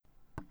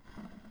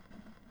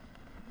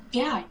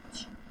5,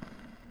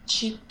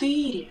 4,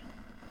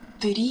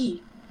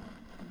 3,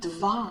 2,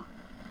 1.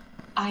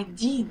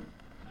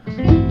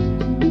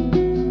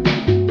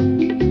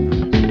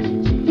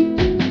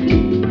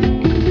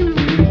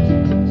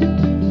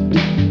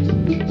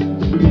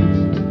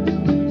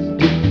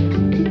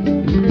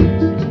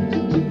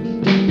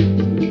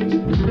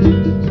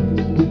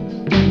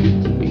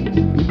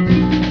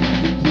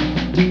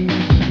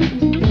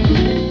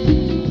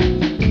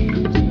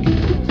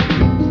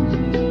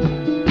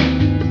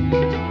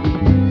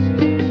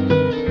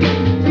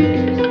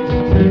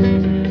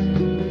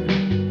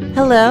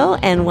 Hello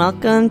and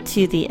welcome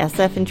to the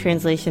SF in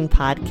Translation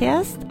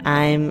podcast.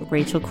 I'm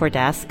Rachel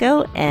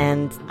Cordasco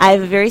and I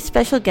have a very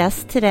special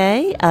guest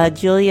today,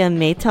 Julia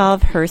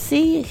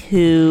Maytov-Hersey,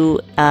 who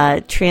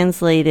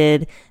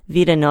translated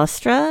Vita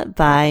Nostra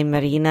by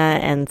Marina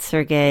and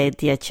Sergei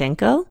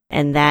Dyachenko,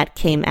 and that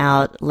came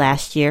out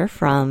last year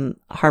from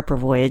Harper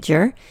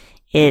Voyager.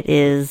 It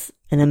is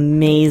an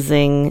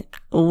amazing,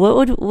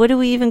 what do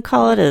we even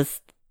call it,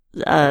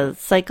 a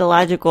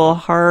psychological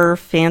horror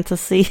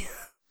fantasy?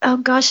 Oh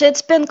gosh,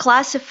 it's been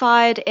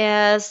classified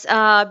as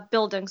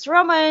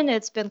Bildungsroman.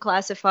 It's been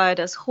classified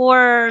as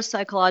horror,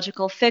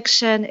 psychological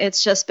fiction.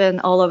 It's just been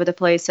all over the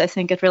place. I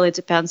think it really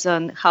depends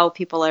on how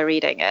people are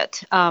reading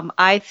it.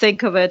 I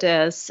think of it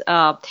as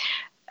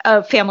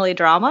a family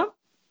drama,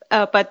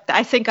 but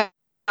I think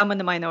I'm in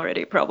the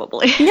minority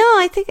probably. No,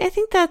 I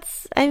think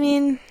that's, I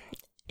mean,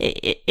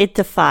 it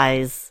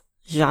defies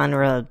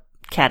genre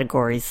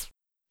categories.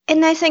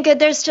 And I think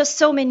there's just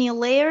so many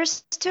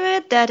layers to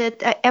it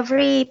that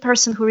every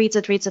person who reads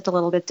it a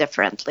little bit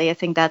differently. I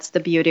think that's the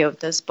beauty of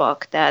this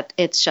book, that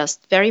it's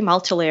just very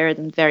multi-layered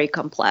and very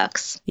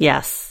complex.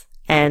 Yes.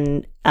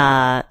 And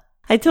I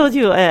told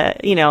you, a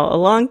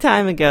long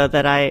time ago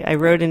that I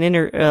wrote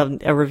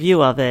a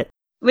review of it.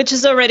 Which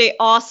is already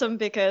awesome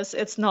because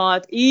it's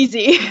not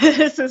easy.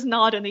 This is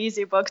not an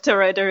easy book to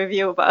write a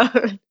review about.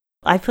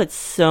 I put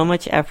so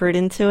much effort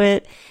into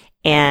it,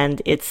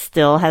 and it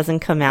still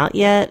hasn't come out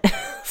yet.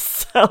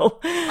 So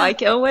I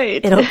can't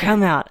wait. It'll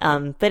come out.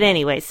 But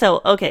anyway, so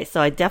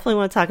I definitely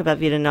want to talk about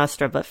Vita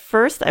Nostra. But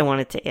first, I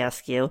wanted to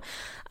ask you,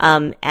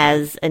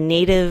 as a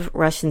native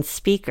Russian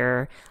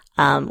speaker,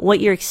 what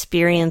your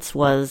experience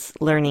was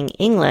learning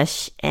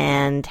English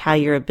and how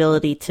your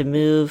ability to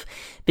move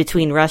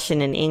between Russian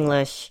and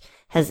English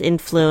has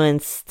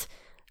influenced,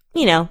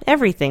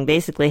 everything,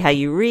 basically, how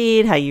you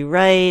read, how you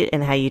write,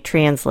 and how you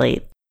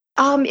translate.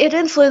 It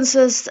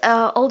influences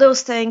all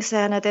those things,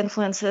 and it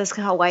influences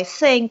how I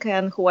think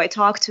and who I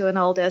talk to and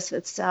all this.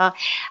 It's a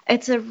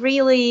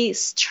really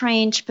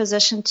strange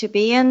position to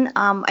be in.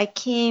 I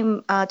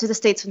came to the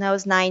States when I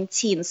was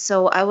 19,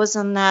 so I was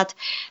on that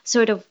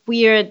sort of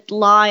weird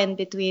line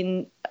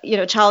between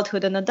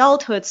childhood and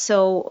adulthood.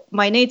 So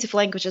my native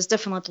language is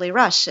definitely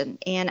Russian.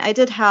 And I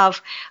did have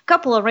a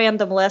couple of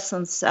random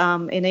lessons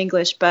in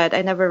English, but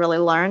I never really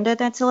learned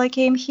it until I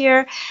came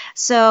here.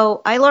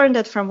 So I learned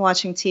it from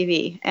watching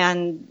TV.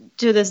 And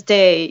to this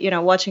day,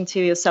 watching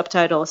TV with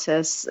subtitles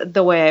is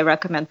the way I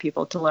recommend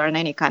people to learn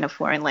any kind of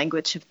foreign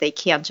language if they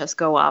can't just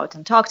go out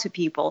and talk to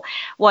people.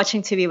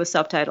 Watching TV with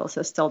subtitles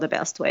is still the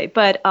best way.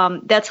 But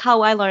that's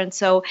how I learned.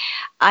 So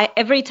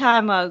every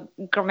time a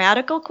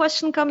grammatical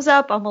question comes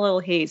up, I'm a little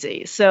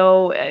hazy.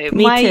 So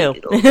me too.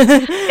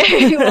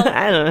 Well,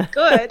 I don't know.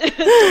 Good.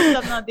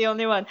 I'm not the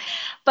only one.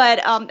 But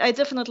I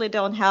definitely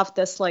don't have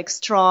this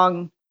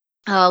strong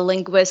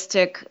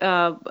linguistic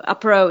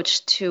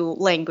approach to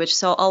language.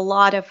 So a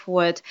lot of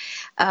what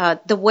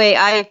the way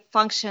I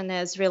function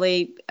is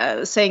really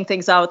saying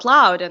things out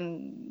loud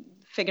and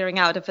figuring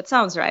out if it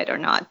sounds right or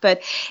not.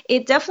 But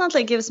it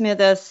definitely gives me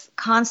this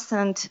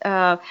constant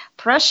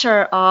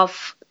pressure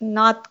of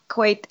not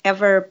quite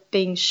ever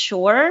being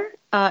sure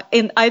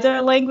in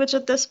either language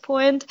at this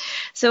point.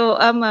 So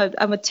I'm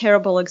a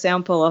terrible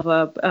example of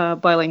a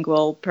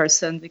bilingual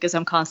person because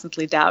I'm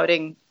constantly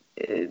doubting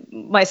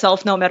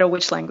myself no matter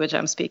which language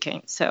I'm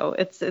speaking. So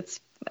it's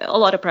a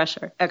lot of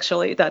pressure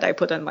actually that I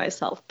put on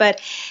myself. But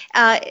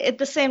at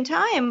the same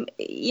time,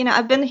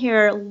 I've been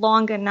here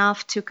long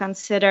enough to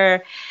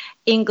consider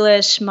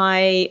English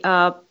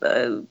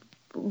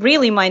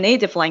really my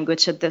native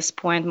language at this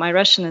point. My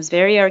Russian is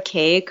very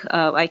archaic.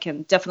 I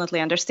can definitely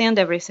understand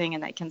everything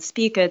and I can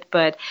speak it,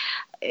 but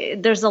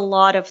there's a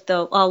lot of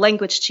the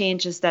language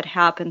changes that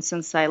happened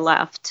since I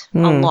left, a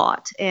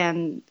lot.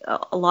 And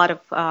a lot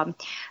of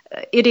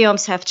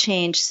idioms have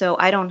changed, so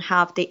I don't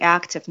have the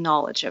active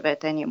knowledge of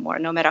it anymore.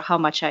 No matter how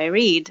much I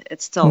read,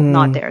 it's still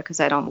not there because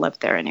I don't live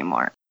there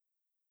anymore.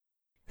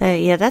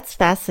 Yeah, that's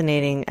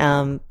fascinating.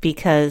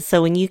 Because,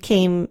 so when you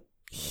came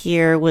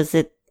here, was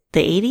it the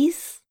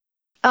 80s?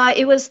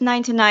 It was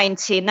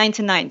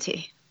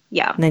 1990.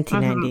 Yeah.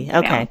 1990. Mm-hmm.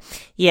 Okay.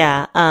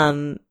 Yeah.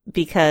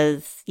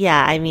 Because,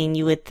 I mean,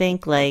 you would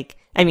think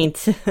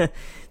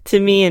to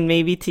me and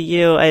maybe to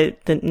you,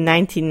 the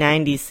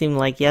 1990s seem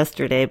like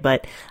yesterday,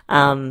 but,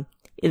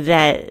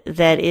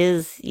 that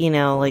is,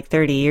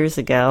 30 years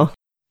ago.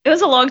 It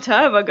was a long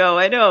time ago.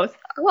 I know.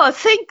 Well,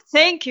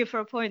 thank you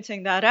for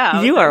pointing that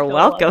out. You are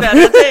welcome.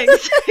 Better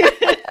things.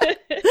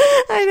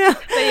 I know.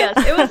 But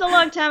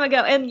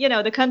and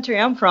the country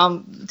I'm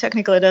from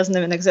technically doesn't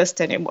even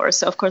exist anymore.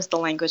 So of course the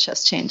language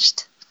has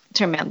changed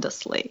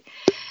tremendously.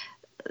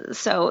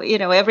 So,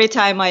 every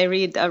time I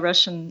read a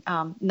Russian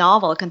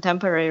novel, a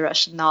contemporary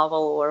Russian novel,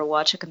 or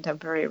watch a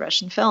contemporary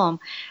Russian film,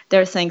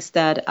 there are things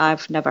that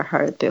I've never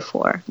heard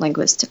before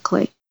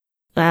linguistically.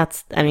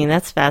 That's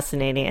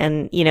fascinating.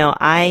 And,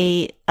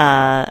 I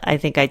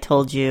think I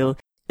told you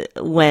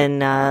when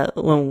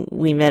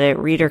we met at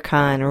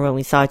ReaderCon, or when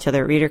we saw each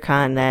other at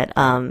ReaderCon, that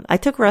I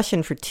took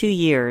Russian for 2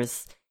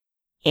 years,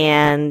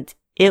 and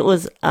it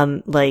was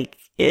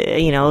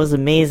it was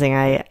amazing.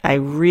 I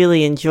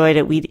really enjoyed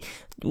it.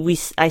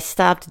 I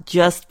stopped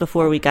just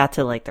before we got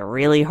to like the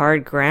really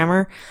hard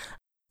grammar,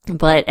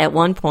 but at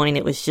one point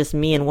it was just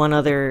me and one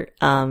other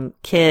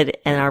kid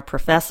and our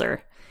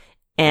professor,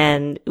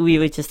 and we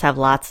would just have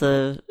lots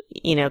of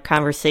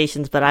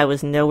conversations, but I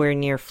was nowhere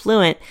near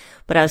fluent,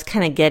 but I was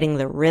kind of getting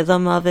the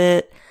rhythm of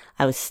it.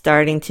 I was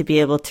starting to be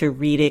able to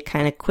read it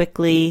kind of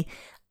quickly.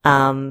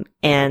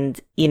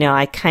 And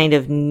I kind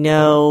of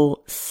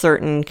know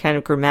certain kind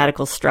of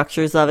grammatical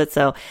structures of it.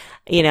 So,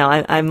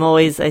 I'm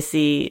always, I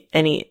see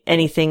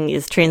anything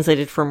is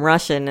translated from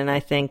Russian, and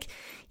I think,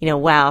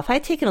 wow, if I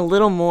had taken a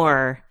little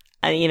more,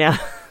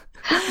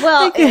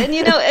 Well, and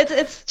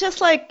it's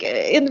just like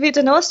in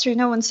Vita Nostra,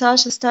 when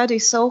Sasha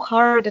studies so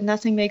hard and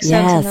nothing makes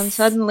sense, and then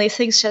suddenly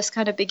things just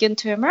kind of begin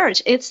to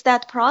emerge. It's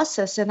that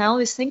process, and I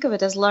always think of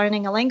it as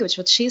learning a language,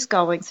 what she's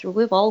going through.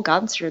 We've all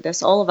gone through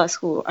this, all of us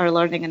who are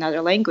learning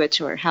another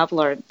language or have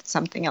learned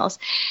something else.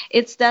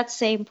 It's that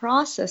same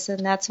process,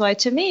 and that's why,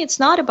 to me, it's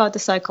not about the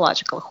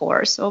psychological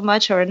horror so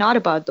much, or not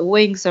about the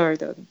wings or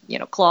the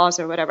claws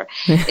or whatever.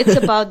 It's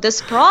about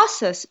this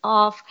process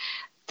of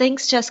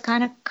things just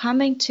kind of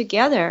coming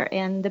together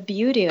and the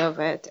beauty of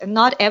it. And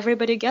not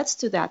everybody gets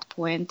to that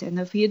point. And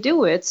if you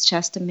do, it's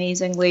just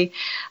amazingly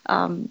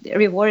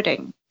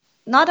rewarding.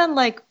 Not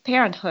unlike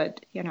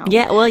parenthood,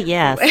 Yeah, well,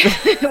 yes.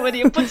 When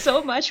you put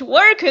so much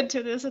work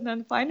into this, and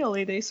then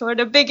finally they sort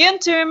of begin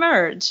to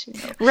emerge.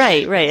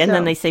 Right. And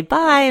then they say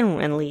bye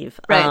and leave.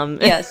 Right,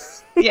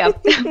 yes. Yeah,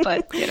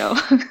 but,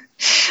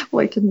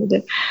 what can we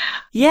do?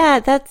 Yeah,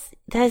 that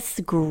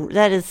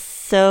is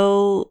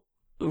so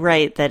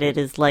right, that it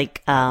is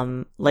like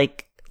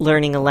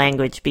learning a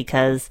language,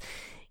 because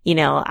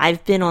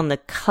I've been on the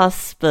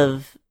cusp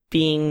of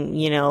being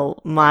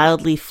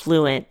mildly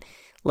fluent,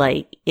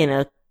 like in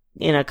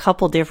a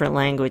couple different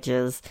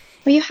languages.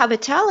 Well, you have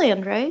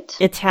Italian, right?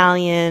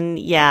 Italian,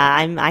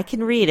 yeah. I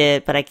can read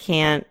it, but I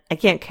can't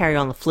carry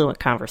on the fluent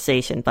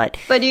conversation. But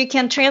you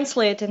can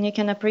translate, and you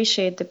can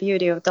appreciate the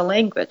beauty of the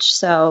language.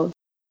 So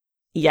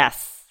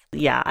yes,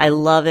 yeah, I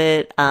love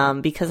it.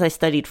 Because I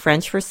studied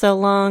French for so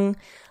long.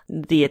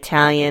 The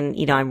Italian,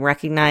 I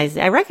recognize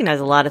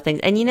a lot of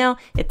things. And,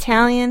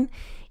 Italian,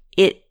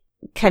 it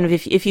kind of,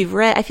 if you've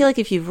read, I feel like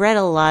if you've read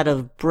a lot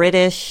of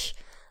British,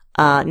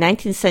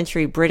 19th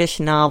century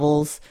British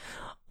novels,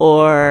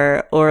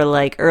 or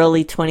like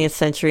early 20th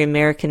century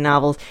American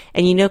novels,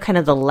 and kind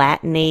of the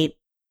Latinate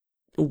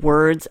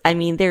words,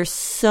 there's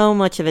so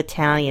much of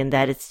Italian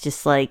that it's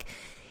just like,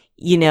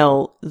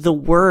 the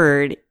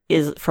word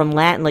is from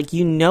Latin, like,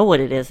 what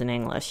it is in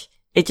English.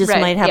 It just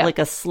might have like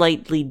a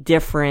slightly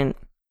different,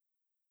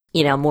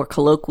 more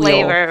colloquial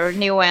flavor or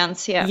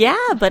nuance. Yeah. Yeah.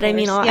 But I'm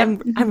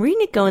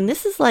reading it going,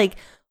 this is like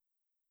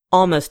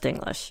almost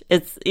English.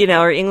 It's,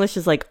 or English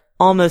is like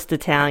almost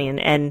Italian.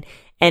 And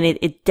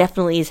it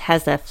definitely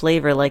has that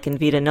flavor, like in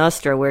Vita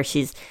Nostra, where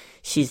she's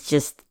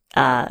just,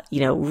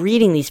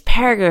 reading these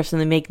paragraphs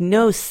and they make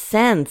no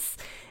sense.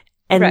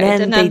 And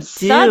then they do.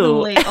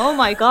 Suddenly, oh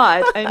my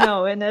God, I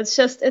know. And it's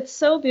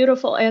so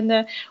beautiful. And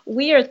the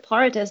weird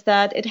part is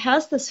that it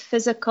has this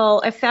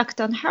physical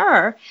effect on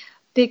her,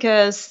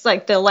 because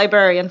like the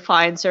librarian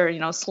finds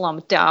her,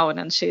 slumped down,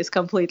 and she's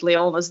completely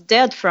almost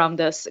dead from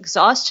this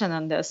exhaustion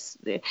and this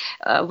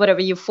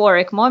whatever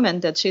euphoric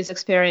moment that she's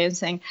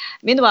experiencing.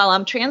 Meanwhile,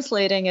 I'm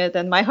translating it,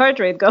 and my heart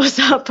rate goes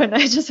up, and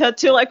I just had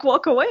to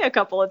walk away a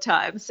couple of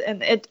times.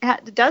 And it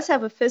does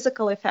have a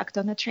physical effect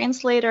on the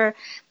translator,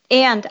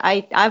 and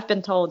I've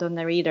been told on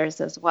the readers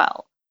as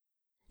well.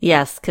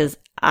 Yes, because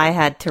I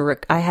had to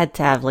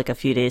have like a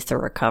few days to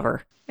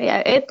recover.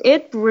 Yeah,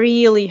 it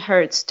really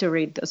hurts to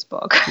read this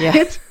book. Yeah.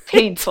 It's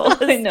painful.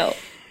 I know.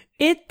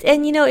 It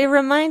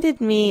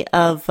reminded me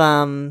of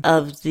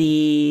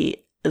the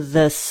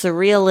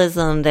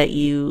surrealism that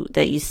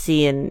you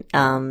see in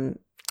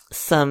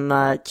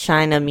some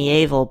China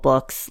medieval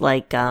books,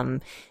 like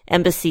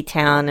Embassy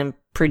Town and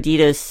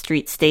Perdido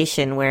Street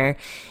Station, where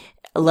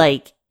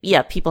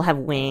people have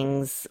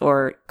wings,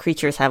 or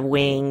creatures have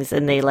wings,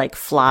 and they like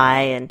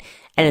fly, and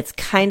it's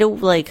kind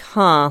of like,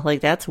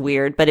 that's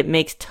weird, but it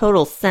makes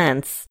total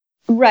sense.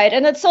 Right,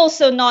 and it's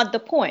also not the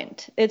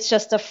point. It's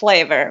just a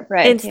flavor,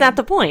 right? It's not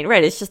the point,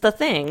 right? It's just a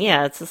thing.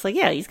 Yeah, it's just like,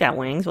 yeah, he's got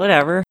wings,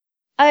 whatever.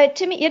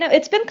 To me,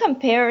 it's been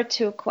compared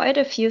to quite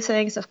a few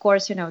things. Of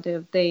course,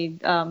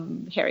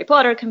 the Harry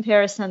Potter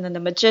comparison and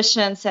the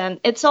magicians, and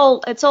it's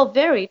all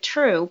very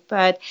true.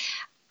 But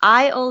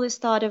I always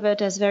thought of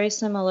it as very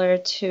similar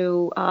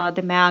to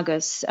the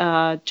Magus,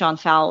 John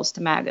Fowles'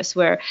 The Magus,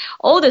 where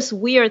all these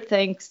weird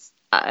things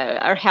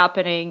are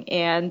happening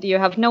and you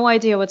have no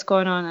idea what's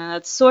going on, and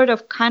it's sort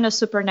of kind of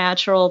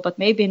supernatural, but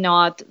maybe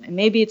not.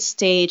 Maybe it's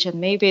staged, and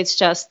maybe it's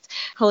just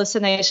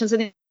hallucinations,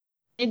 and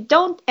you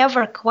don't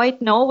ever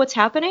quite know what's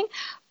happening.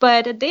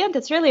 But at the end,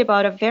 it's really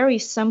about a very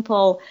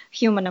simple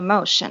human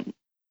emotion.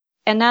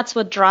 And that's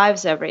what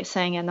drives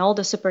everything, and all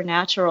the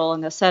supernatural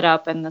and the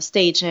setup and the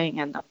staging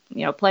and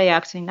the play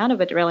acting. None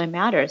of it really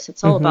matters.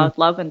 It's all about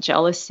love and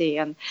jealousy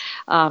and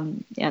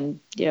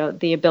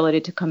the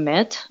ability to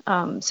commit.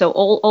 So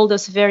all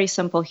those very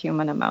simple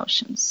human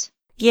emotions.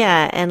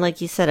 Yeah, and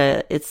like you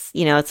said,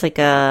 it's like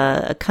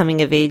a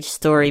coming of age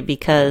story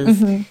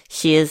because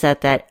she is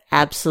at that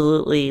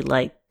absolutely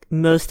like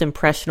most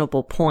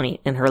impressionable point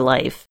in her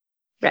life.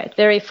 Right.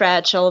 Very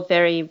fragile,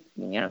 very,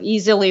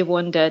 easily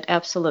wounded.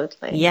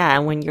 Absolutely. Yeah.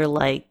 And when you're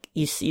like,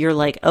 you're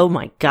like, oh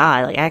my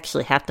God, like I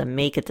actually have to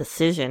make a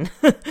decision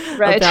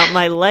about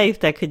my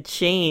life that could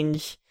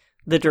change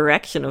the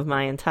direction of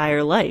my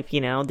entire life.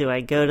 Do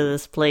I go to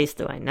this place?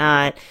 Do I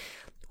not?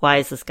 Why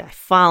is this guy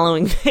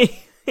following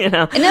me? And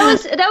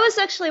that was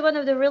actually one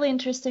of the really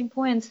interesting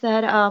points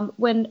that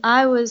when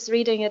I was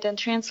reading it and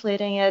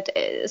translating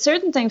it,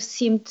 certain things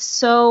seemed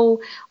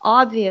so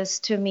obvious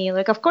to me.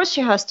 Like, of course,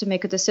 she has to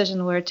make a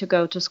decision where to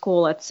go to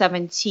school at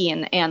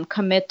 17 and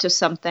commit to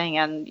something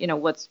and,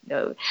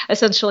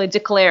 essentially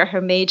declare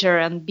her major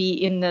and be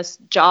in this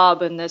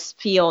job, in this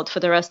field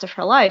for the rest of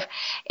her life.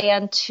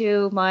 And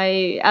to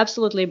my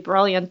absolutely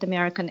brilliant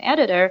American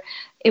editor,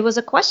 it was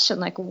a question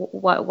like,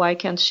 why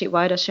does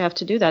she have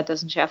to do that?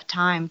 Doesn't she have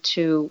time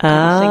to think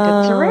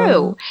it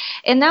through?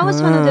 And that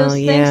was one of those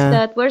things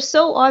that were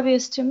so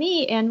obvious to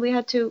me, and we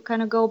had to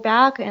kind of go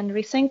back and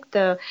rethink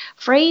the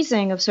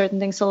phrasing of certain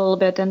things a little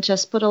bit and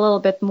just put a little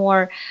bit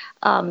more,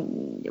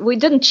 we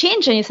didn't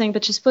change anything,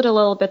 but just put a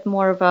little bit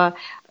more of a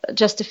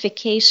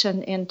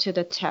justification into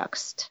the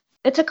text.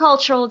 It's a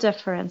cultural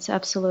difference,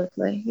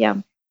 absolutely, yeah.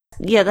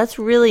 Yeah, that's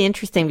really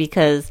interesting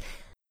because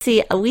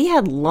see,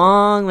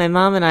 my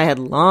mom and I had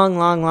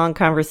long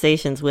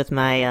conversations with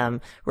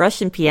my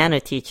Russian piano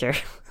teacher,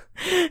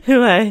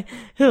 who I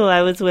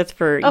was with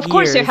for years. Of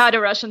course you had a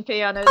Russian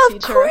piano teacher.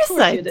 Of course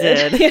I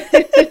did.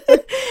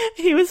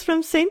 He was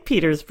from St.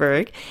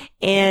 Petersburg,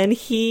 and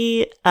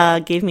he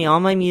gave me all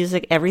my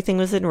music. Everything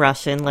was in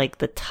Russian, like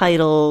the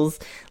titles,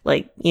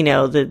 like,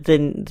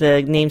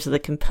 the names of the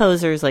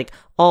composers, like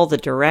all the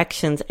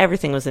directions,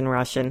 everything was in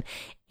Russian.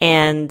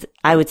 And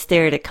I would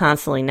stare at it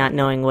constantly, not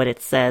knowing what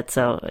it said.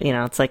 So,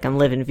 it's like I'm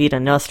living Vita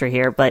Nostra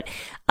here. But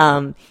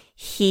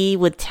he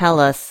would tell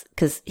us,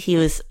 because he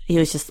was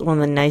just one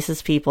of the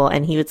nicest people,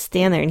 and he would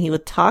stand there and he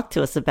would talk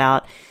to us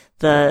about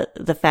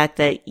the fact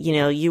that,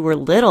 you were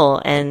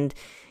little and,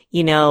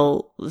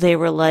 they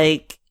were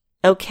like,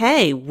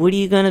 okay, what are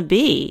you going to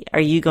be?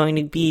 Are you going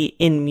to be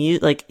in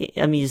like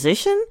a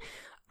musician?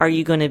 Are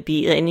you going to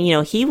be, and,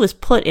 he was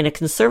put in a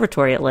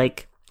conservatory at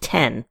like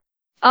 10.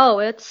 Oh,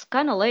 it's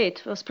kind of late.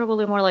 It was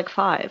probably more like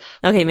 5.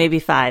 Okay, maybe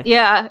 5.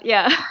 Yeah.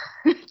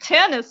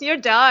 10 is, you're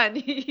done.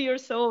 You're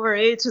so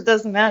overage, it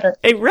doesn't matter.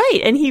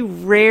 Right, and he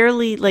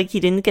rarely, he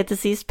didn't get to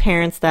see his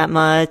parents that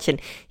much,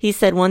 and he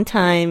said one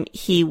time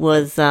he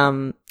was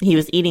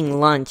eating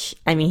lunch.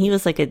 I mean, he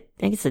was I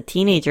guess a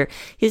teenager.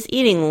 He was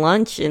eating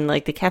lunch in,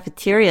 the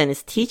cafeteria, and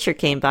his teacher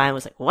came by and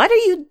was like, "What are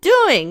you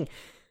doing?"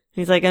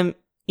 He's like, "I'm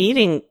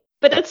eating."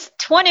 But it's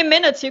 20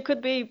 minutes you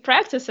could be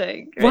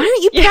practicing. Right? Why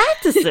aren't you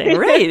practicing?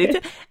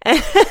 Right.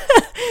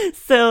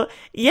 So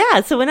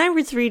when I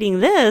was reading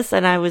this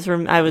and I was,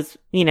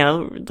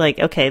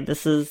 okay,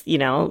 this is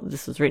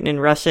written in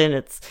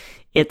Russian.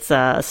 It's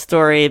a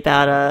story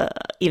about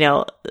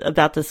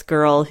about this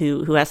girl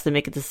who has to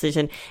make a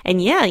decision.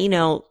 And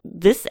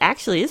this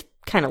actually is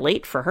kind of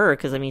late for her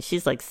because,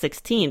 she's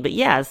 16. But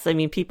yes,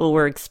 people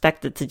were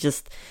expected to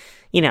just,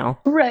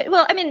 Right.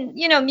 Well,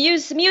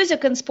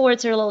 music and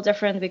sports are a little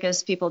different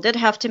because people did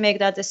have to make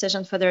that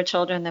decision for their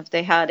children if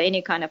they had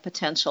any kind of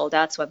potential.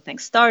 That's when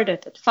things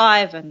started at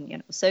 5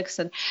 and 6.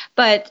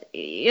 But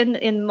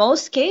in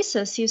most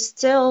cases, you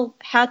still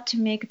had to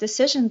make a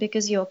decision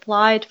because you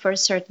applied for a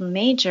certain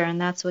major and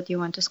that's what you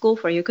went to school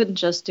for. You couldn't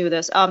just do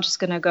this. I'm just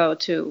going to go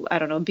to,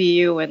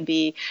 BU and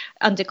be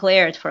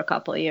undeclared for a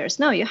couple of years.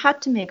 No, you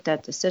had to make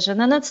that decision.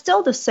 And it's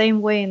still the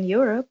same way in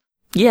Europe.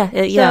 Yeah.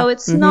 So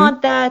it's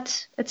not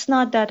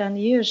that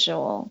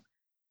unusual,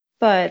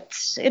 but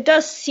it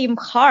does seem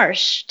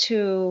harsh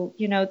to,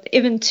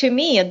 even to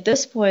me at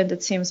this point,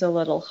 it seems a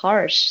little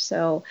harsh.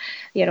 So,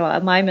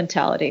 my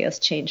mentality has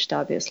changed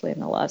obviously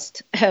in the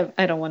last,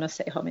 I don't want to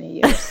say how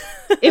many years,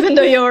 even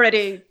though you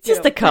already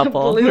just a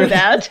couple blew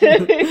that.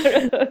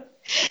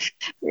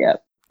 Yeah.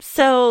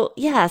 So,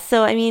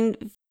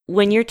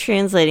 when you're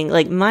translating,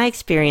 my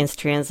experience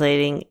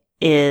translating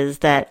is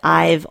that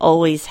I've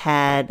always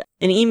had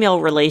an email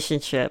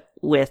relationship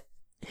with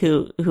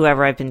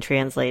whoever I've been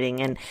translating.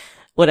 And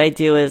what I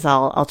do is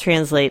I'll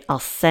translate, I'll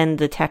send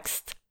the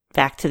text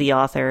back to the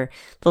author.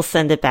 They'll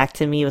send it back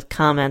to me with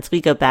comments.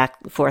 We go back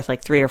and forth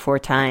 3 or 4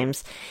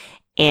 times.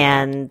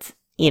 And,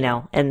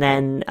 and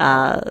then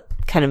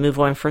kind of move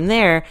on from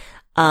there.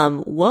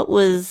 What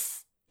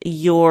was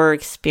your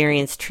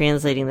experience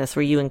translating this?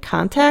 Were you in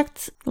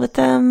contact with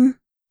them?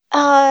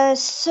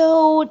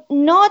 So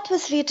not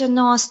with Vita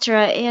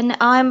Nostra, and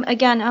I'm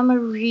a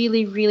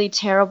really, really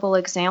terrible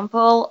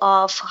example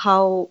of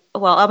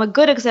I'm a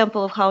good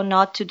example of how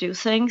not to do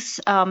things.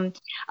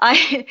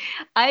 I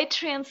I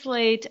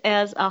translate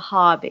as a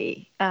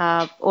hobby,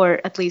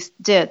 or at least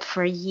did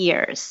for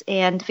years.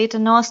 And Vita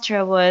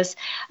Nostra was,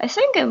 I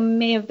think it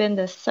may have been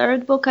the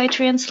third book I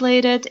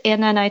translated,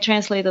 and then I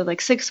translated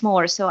like 6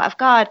 more. So I've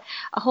got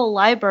a whole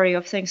library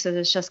of things that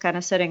is just kind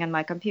of sitting in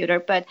my computer.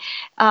 But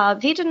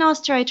Vita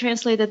Nostra I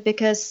translated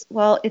because,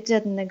 it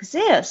didn't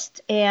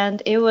exist.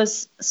 And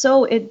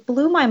it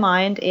blew my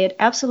mind. It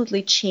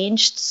absolutely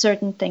changed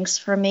certain things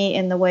for me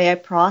in the way I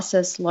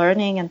process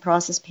learning and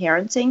process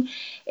parenting.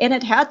 And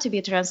it had to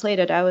be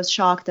translated. I was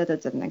shocked that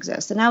it didn't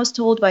exist. And I was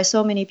told by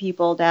so many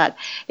people that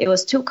it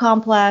was too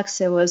complex,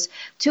 it was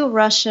too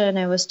Russian,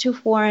 it was too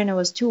foreign, it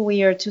was too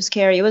weird, too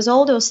scary. It was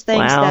all those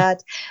things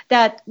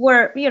that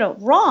were,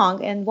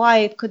 wrong, and why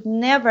it could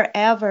never,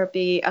 ever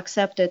be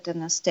accepted in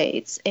the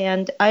States.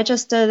 And I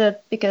just did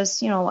it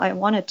because, I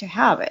wanted to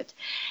have it.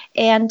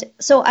 And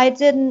so I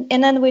didn't,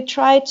 and then we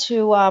tried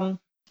to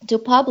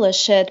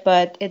publish it,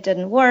 but it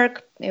didn't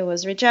work. It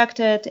was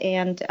rejected.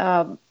 And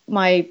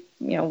my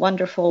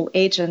wonderful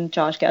agent,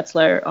 Josh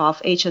Getzler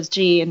of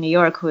HSG in New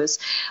York, who is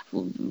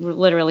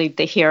literally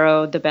the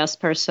hero, the best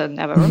person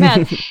I've ever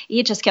met,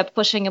 he just kept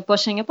pushing and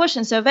pushing and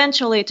pushing. So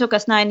eventually it took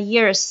us 9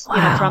 years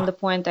from the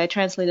point I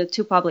translated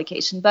to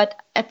publication. But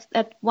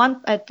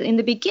in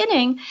the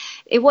beginning,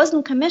 it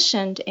wasn't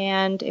commissioned,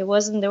 and there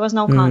was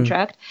no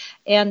contract,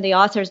 and the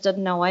authors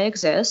didn't know I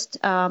exist.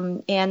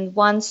 And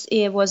once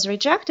it was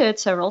rejected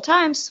several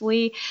times,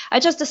 I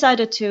just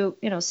decided to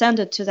send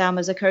it to them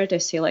as a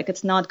courtesy, like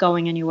it's not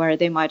going anywhere.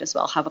 They might as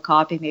well have a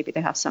copy. Maybe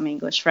they have some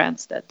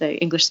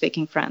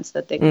English-speaking friends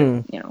that they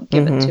could,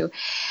 give it to.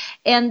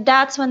 And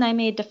that's when I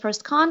made the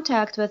first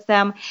contact with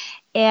them.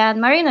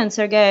 And Marina and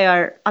Sergei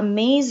are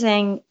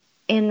amazing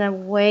in a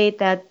way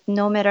that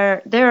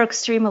they're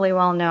extremely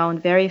well known,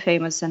 very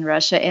famous in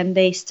Russia, and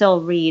they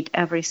still read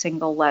every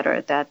single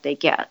letter that they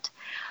get,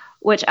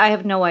 which I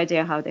have no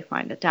idea how they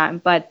find the time,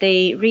 but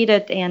they read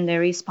it and they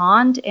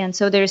respond. And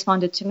so they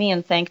responded to me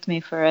and thanked me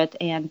for it.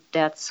 And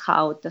that's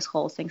how this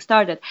whole thing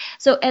started.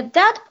 So at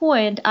that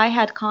point, I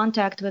had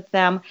contact with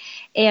them.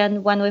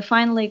 And when we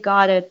finally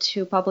got it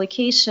to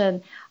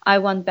publication, I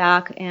went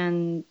back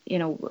and,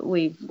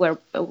 we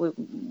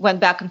went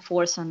back and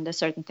forth on the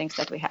certain things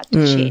that we had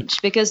to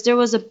change, because there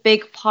was a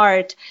big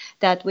part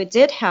that we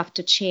did have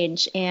to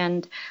change.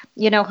 And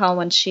you know how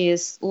when she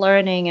is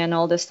learning and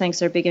all these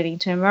things are beginning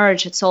to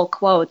emerge, it's all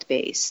quote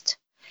based.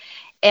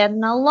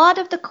 And a lot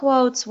of the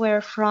quotes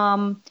were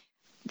from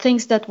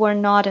things that were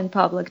not in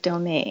public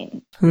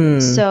domain.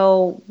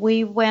 So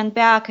we went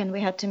back and we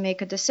had to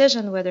make a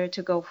decision whether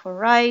to go for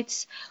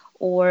rights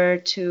or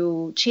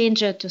to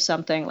change it to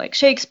something like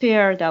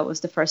Shakespeare. That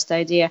was the first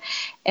idea.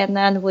 And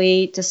then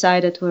we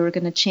decided we were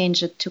going to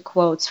change it to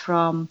quotes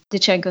from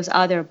Dichenko's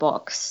other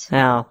books.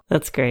 Wow,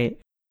 that's great.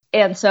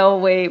 And so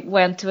we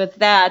went with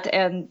that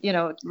and,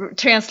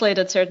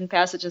 translated certain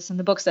passages in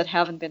the books that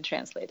haven't been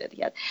translated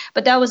yet.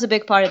 But that was a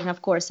big part. And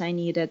of course, I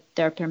needed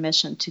their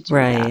permission to do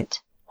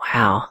that.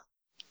 Wow.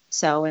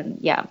 So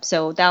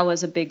that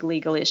was a big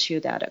legal issue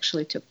that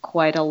actually took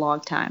quite a long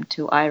time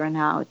to iron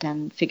out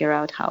and figure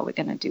out how we're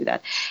going to do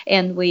that.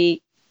 And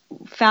we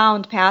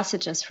found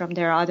passages from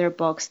their other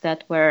books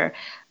that were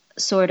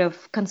sort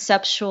of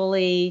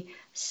conceptually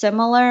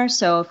similar.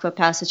 So if a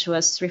passage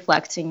was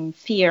reflecting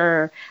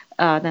fear,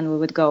 then we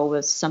would go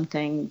with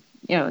something,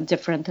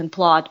 different in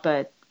plot,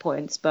 but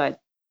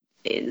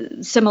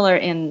similar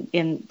in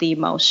the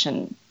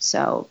emotion.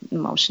 So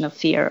emotion of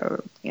fear,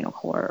 or,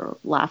 horror,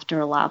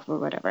 laughter, love, or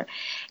whatever.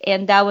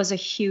 And that was a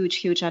huge,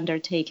 huge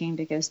undertaking,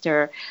 because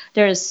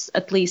there's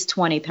at least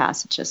 20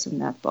 passages in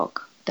that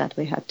book that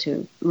we had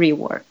to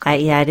rework. I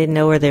didn't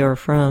know where they were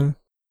from.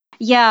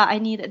 Yeah,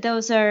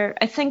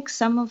 I think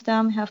some of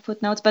them have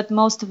footnotes, but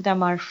most of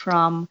them are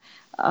from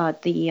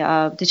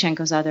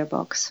Dichenko's other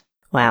books.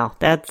 Wow,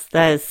 that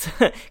is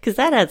because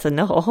that adds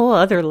a whole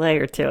other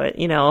layer to it.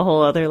 A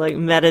whole other like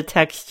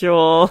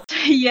metatextual.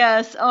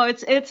 Yes. Oh,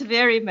 it's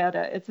very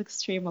meta. It's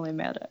extremely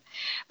meta,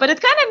 but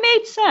it kind of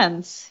made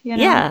sense.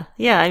 Yeah.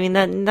 I mean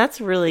that's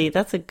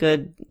a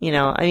good.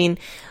 I mean,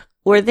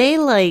 were they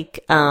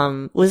like?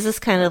 Was this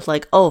kind of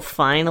like, oh,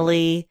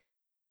 finally,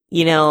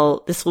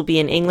 this will be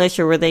in English,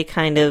 or were they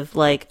kind of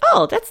like,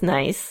 oh, that's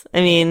nice?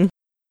 I mean,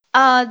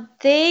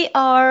 they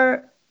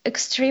are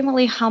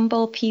extremely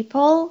humble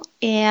people,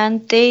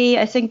 and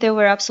I think they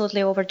were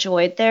absolutely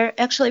overjoyed.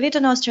 Actually, Vita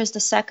Nostra is the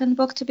second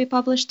book to be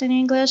published in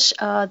English.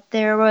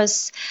 There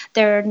was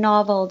their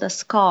novel, The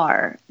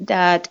Scar,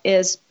 that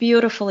is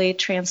beautifully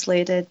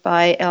translated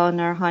by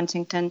Eleanor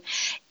Huntington,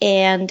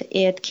 and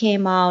it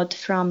came out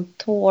from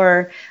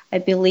Tor, I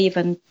believe,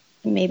 in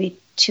maybe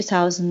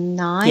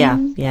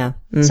 2009. Yeah.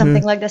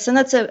 Something like this. And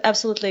that's an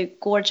absolutely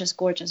gorgeous,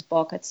 gorgeous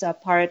book. It's a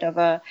part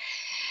of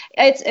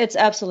It's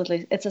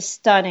absolutely, it's a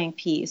stunning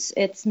piece.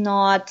 It's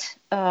not,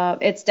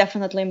 it's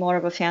definitely more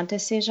of a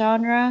fantasy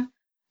genre,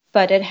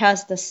 but it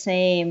has the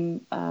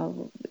same,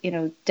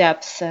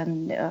 depth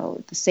and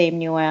the same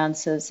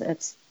nuances.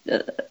 It's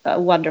a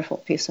wonderful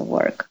piece of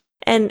work.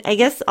 And I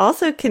guess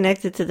also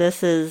connected to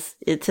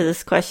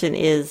this question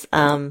is,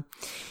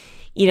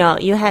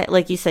 you had,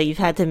 like you said, you've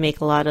had to make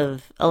a lot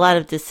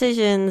of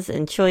decisions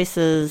and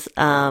choices,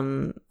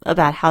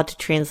 about how to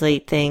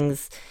translate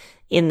things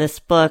in this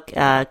book,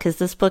 because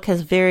this book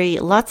has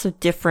lots of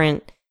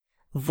different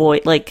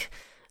kind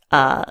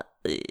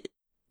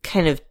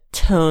of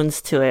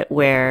tones to it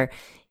where,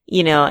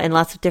 and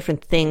lots of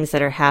different things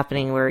that are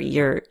happening where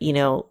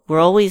we're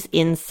always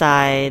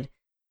inside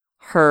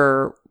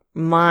her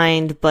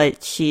mind,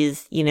 but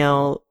she's,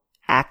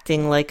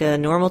 acting like a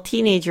normal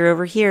teenager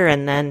over here.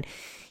 And then,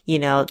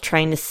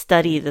 trying to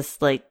study these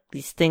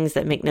things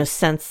that make no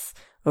sense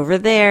over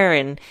there.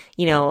 And,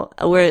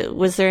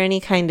 was there any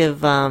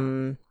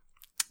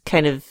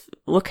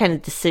what kind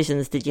of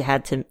decisions did you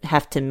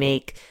have to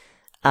make,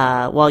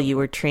 while you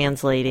were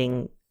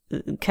translating,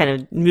 kind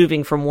of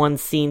moving from one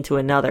scene to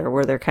another?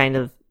 Were there kind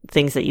of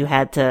things that you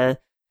had to,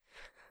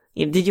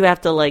 did you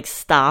have to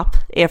stop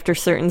after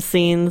certain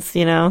scenes,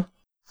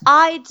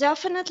 I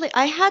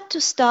had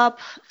to stop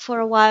for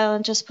a while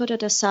and just put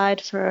it aside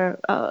for,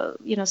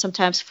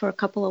 sometimes for a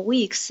couple of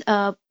weeks,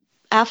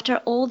 after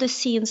all the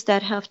scenes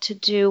that have to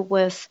do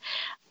with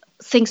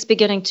things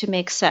beginning to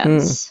make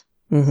sense.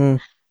 Mm-hmm.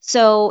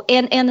 So,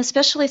 and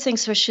especially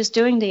things where she's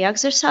doing the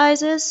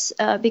exercises,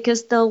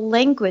 because the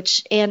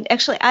language, and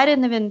actually I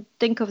didn't even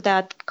think of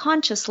that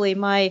consciously.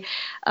 My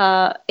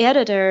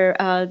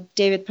editor,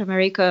 David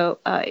Pomerico,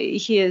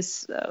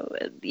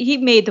 he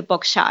made the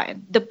book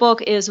shine. The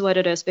book is what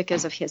it is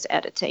because of his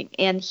editing,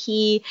 and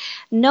he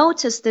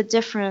noticed the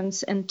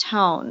difference in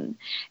tone.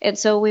 And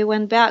so we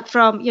went back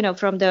from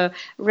the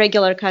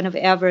regular kind of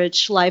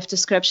average life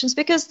descriptions,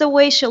 because the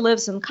way she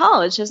lives in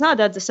college is not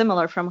that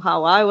dissimilar from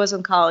how I was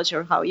in college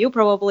or how you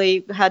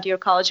probably had your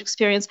college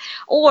experience,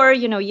 or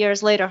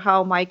years later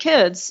how my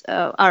kids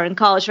are in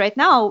college right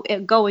now,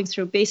 going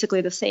through basically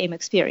the same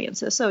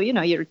experiences. So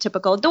your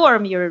typical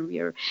dorm,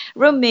 your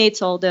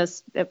roommates, all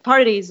this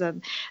parties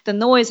and the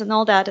noise and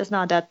all that is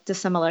not that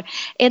dissimilar.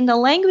 And the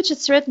language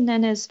it's written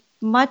in is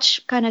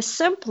much kind of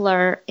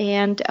simpler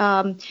and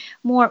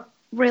more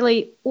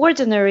really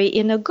ordinary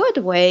in a good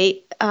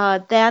way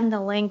than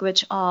the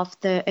language of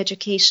the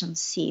education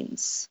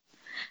scenes.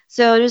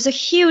 So there's a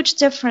huge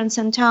difference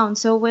in tone.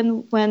 So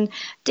when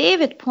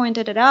David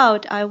pointed it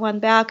out, I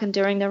went back, and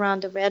during the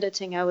round of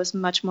editing, I was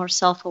much more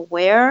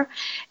self-aware.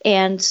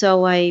 And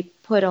so I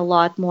put a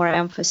lot more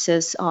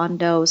emphasis on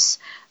those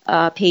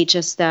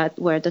pages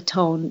where the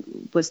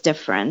tone was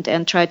different,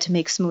 and tried to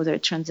make smoother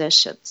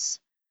transitions.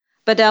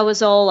 But that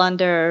was all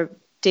under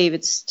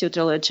David's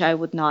tutelage. I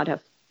would not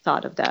have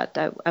thought of that.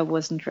 I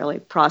wasn't really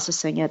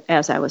processing it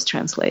as I was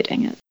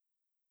translating it.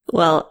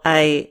 Well,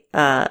 I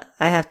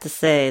have to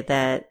say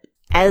that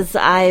as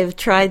I've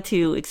tried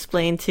to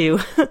explain to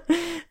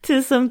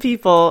some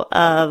people,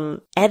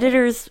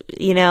 editors,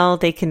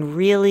 they can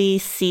really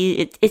see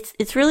it.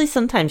 It's really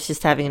sometimes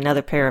just having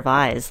another pair of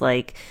eyes.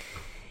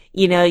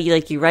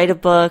 You write a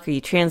book or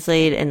you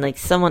translate, and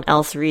someone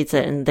else reads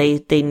it and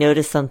they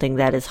notice something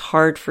that is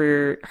hard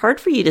for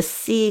you to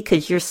see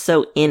because you're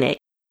so in it.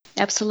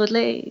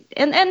 Absolutely.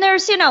 And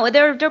there's,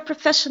 they're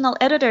professional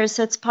editors.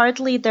 It's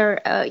partly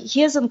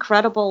his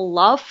incredible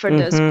love for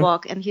this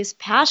book and his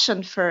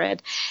passion for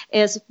it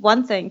is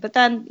one thing, but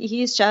then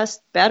he's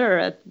just better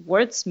at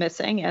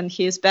wordsmithing, and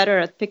he's better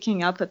at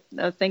picking up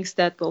things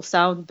that will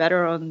sound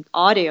better on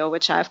audio,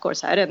 which I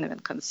didn't even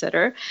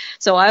consider.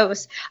 So I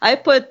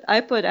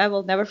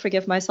will never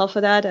forgive myself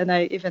for that. And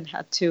I even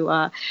had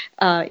to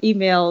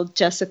email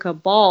Jessica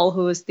Ball,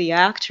 who is the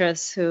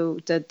actress who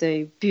did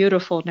the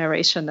beautiful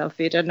narration of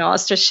Vita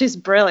Nostra. She's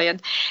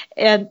brilliant.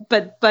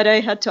 But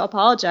I had to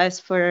apologize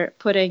for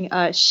putting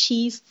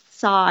she's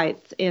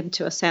scythe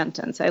into a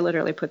sentence. I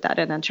literally put that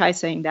in and tried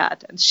saying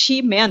that, and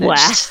she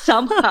managed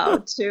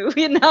somehow to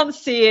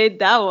enunciate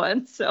that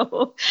one.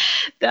 So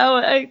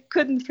I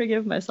couldn't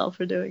forgive myself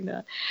for doing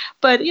that.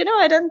 But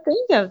I didn't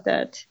think of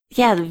that.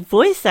 Yeah, the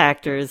voice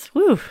actors.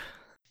 Woo.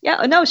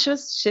 Yeah, no,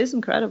 she's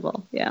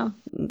incredible. Yeah,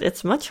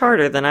 it's much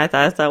harder than I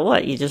thought. I thought,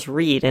 what, you just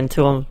read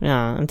into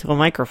a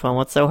microphone?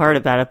 What's so hard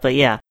about it? But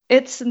yeah,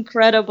 it's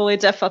incredibly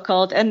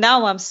difficult. And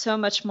now I'm so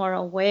much more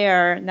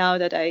aware, now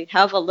that I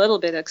have a little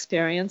bit of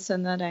experience,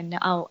 and that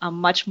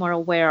I'm much more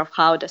aware of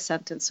how the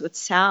sentence would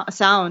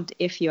sound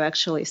if you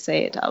actually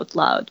say it out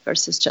loud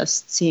versus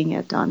just seeing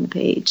it on the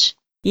page.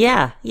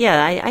 Yeah.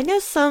 I know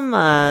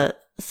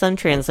some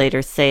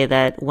translators say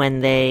that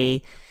when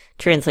they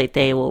translate,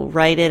 they will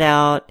write it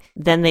out,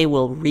 then they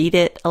will read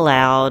it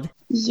aloud.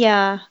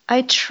 Yeah,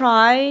 I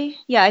try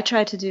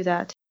to do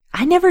that.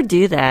 I never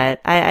do that.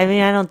 I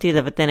mean, I don't do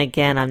that, but then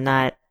again, I'm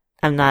not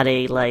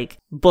a like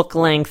book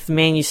length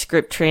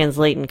manuscript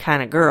translating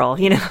kind of girl.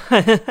 You know,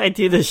 I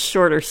do the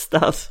shorter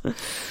stuff.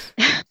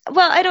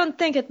 Well, I don't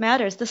think it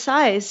matters. The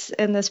size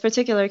in this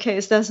particular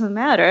case doesn't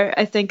matter.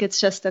 I think it's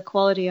just the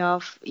quality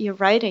of your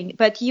writing.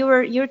 But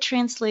you're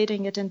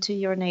translating it into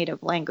your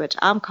native language.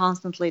 I'm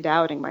constantly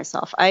doubting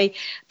myself. I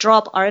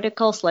drop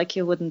articles like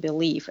you wouldn't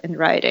believe in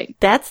writing.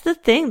 That's the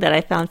thing that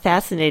I found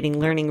fascinating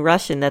learning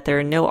Russian, that there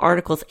are no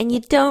articles, and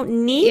you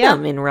don't need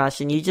them in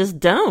Russian. You just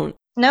don't.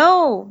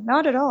 No,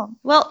 not at all.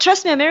 Well,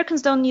 trust me,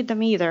 Americans don't need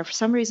them either. For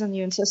some reason,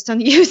 you insist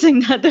on using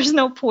that. There's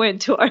no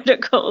point to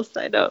articles.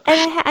 I know.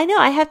 And I know,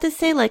 I have to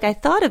say, like, I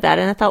thought about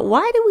it, and I thought,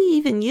 why do we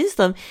even use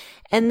them?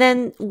 And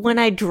then when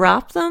I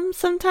drop them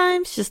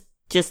sometimes,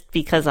 just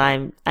because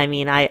I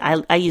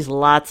use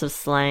lots of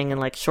slang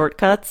and, like,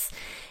 shortcuts,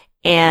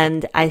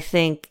 and I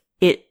think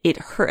it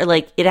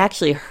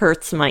actually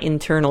hurts my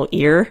internal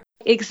ear.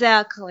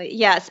 Exactly.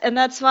 Yes. And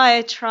that's why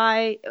I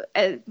try,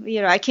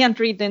 I can't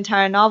read the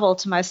entire novel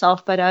to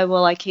myself, but I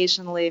will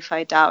occasionally, if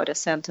I doubt a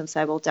sentence,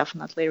 I will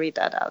definitely read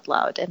that out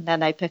loud. And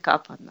then I pick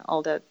up on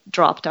all the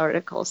dropped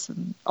articles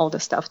and all the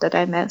stuff that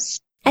I miss.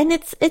 And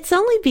it's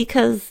only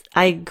because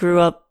I grew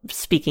up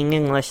speaking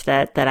English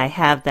that I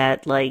have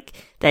that, like,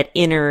 that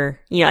inner,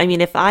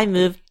 if I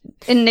moved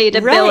innate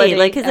ability. Right,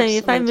 like, cause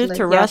if I moved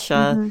to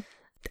Russia,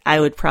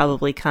 I would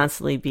probably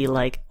constantly be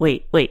like,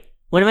 wait,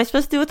 what am I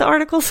supposed to do with the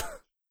articles?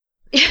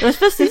 Am I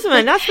supposed to use them? Am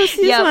I not supposed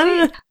to use them? I don't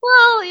know.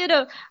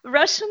 Well,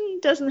 Russian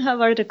doesn't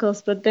have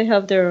articles, but they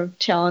have their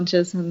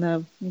challenges and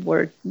the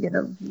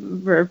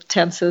verb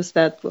tenses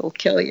that will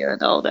kill you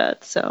and all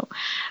that. So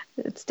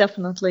it's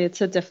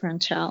a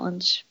different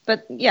challenge.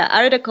 But yeah,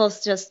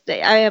 articles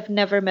I have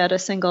never met a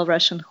single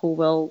Russian who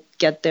will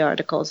get the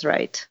articles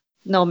right,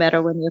 no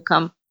matter when you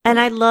come. And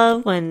I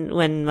love when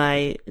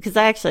because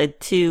I actually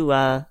had two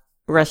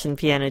Russian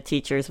piano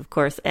teachers, of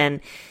course, and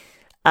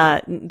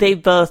they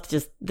both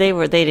they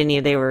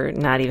were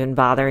not even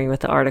bothering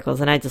with the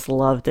articles, and I just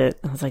loved it.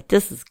 I was like,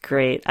 this is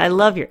great. I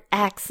love your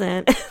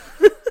accent.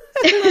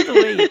 I love the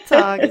way you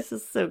talk. It's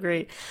just so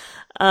great.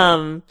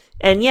 And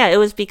yeah, it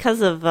was because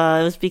of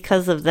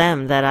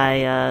them that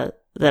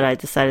I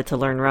decided to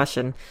learn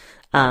Russian.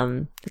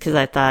 Because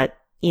I thought,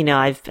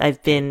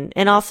 I've been,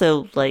 and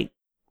also like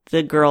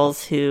the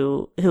girls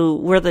who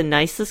were the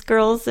nicest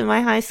girls in my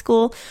high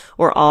school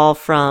were all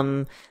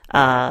from,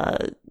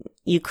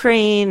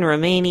 Ukraine,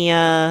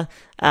 Romania,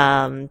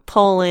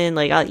 Poland,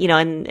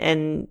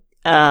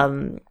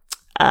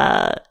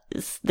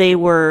 they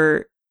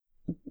were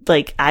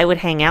like, I would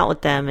hang out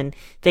with them, and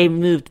they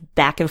moved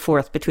back and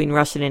forth between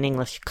Russian and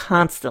English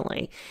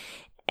constantly.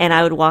 And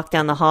I would walk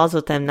down the halls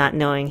with them not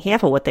knowing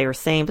half of what they were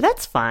saying, but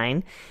that's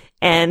fine.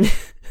 And,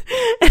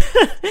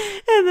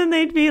 and then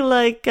they'd be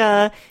like,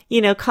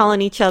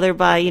 calling each other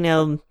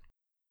by,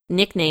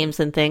 nicknames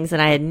and things.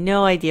 And I had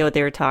no idea what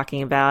they were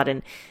talking about.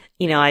 And,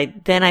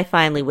 I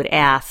finally would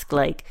ask,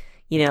 like,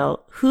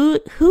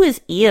 who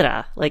is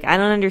Ira? Like, I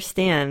don't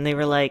understand. And they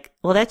were like,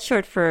 well, that's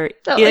short for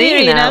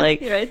Irina. Like,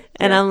 right.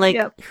 And I'm like,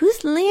 who's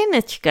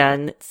Lenachka?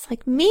 And it's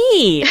like,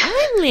 me.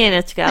 I'm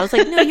Lenachka. I was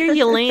like, no, you're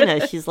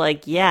Yelena. She's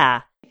like,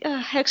 yeah.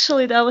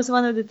 Actually, that was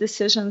one of the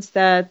decisions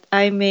that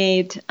I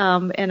made,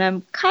 and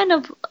I'm kind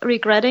of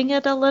regretting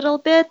it a little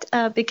bit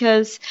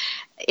because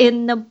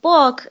in the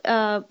book,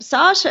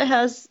 Sasha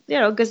has,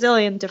 a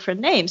gazillion different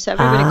names.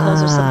 Everybody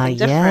calls her something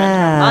different.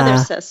 Her mother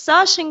says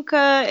Sashenka,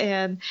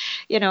 and,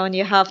 and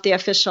you have the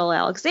official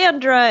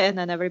Alexandra, and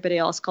then everybody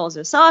else calls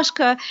her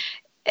Sashka.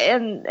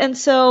 And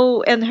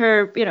so, and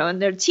her,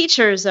 and their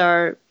teachers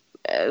are,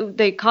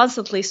 they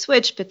constantly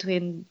switch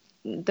between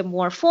the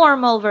more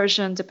formal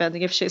version,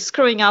 depending if she's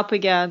screwing up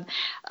again.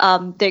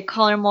 They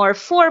call her more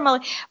formal.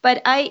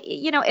 But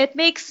it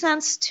makes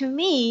sense to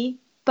me,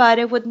 but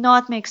it would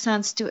not make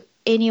sense to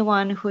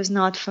anyone who's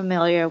not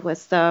familiar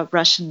with the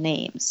Russian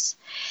names.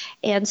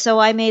 And so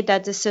I made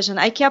that decision.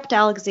 I kept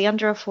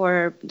Alexandra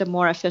for the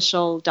more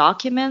official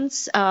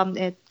documents.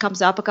 It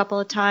comes up a couple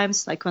of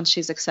times, like when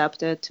she's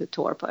accepted to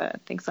Torpa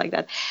and things like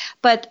that.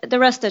 But the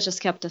rest I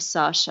just kept as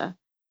Sasha.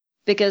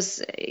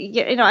 Because,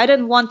 I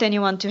didn't want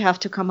anyone to have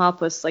to come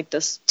up with like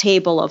this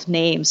table of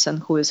names and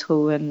who is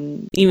who.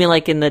 And you mean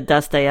like in the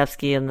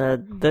Dostoevsky and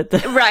the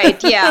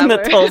right, yeah, and the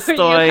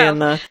Tolstoy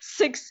and the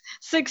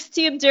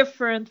 16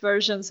 different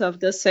versions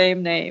of the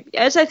same name.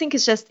 Yes, I think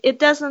it's just it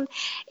doesn't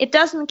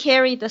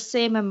carry the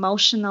same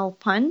emotional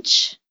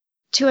punch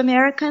to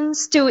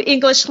Americans, to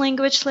English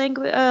language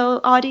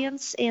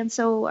audience, and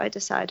so I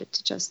decided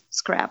to just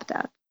scrap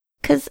that.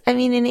 Because in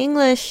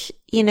English,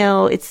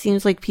 it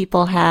seems like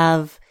people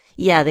have.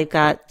 Yeah, they've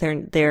got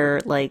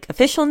their like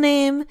official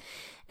name,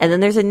 and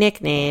then there's a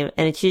nickname,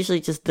 and it's usually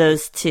just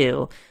those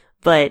two.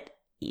 But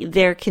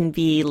there can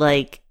be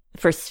like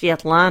for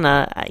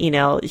Svetlana,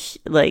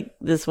 like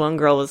this one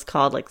girl was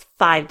called like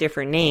 5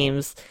 different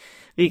names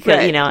because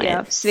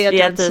Sveta,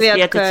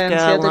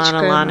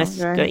 Lana,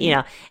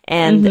 right.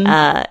 And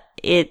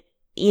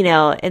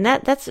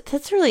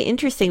that's really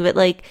interesting. But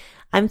like,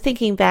 I'm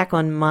thinking back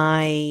on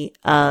my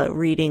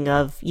reading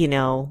of,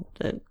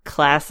 the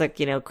classic,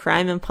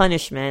 Crime and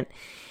Punishment.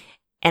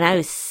 And I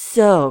was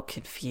so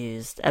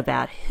confused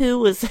about who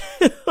was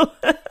who.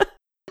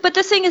 But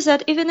the thing is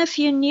that even if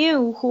you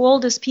knew who all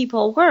these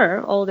people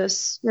were, all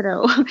this,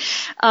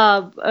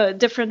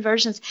 different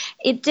versions,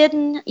 you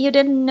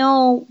didn't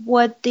know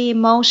what the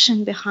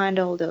emotion behind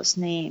all those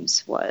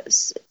names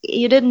was.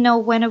 You didn't know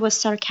when it was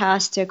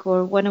sarcastic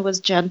or when it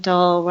was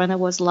gentle, or when it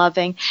was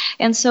loving.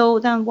 And so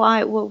then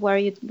why are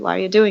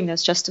you doing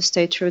this? Just to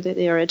stay true to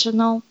the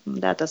original?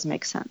 That doesn't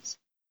make sense.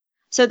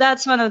 So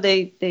that's one of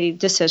the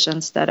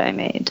decisions that I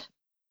made.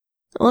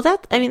 Well,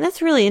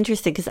 that's really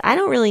interesting because I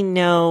don't really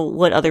know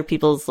what other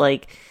people's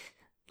like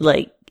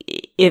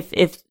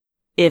if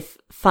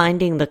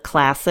finding the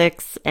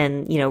classics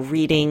and,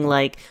 reading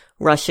like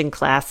Russian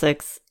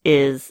classics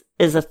is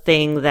a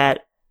thing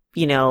that,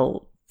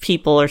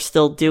 people are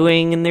still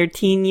doing in their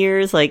teen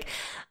years. Like,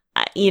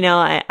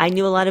 I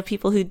knew a lot of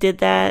people who did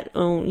that,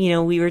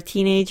 we were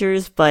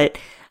teenagers, but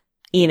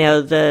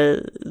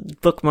the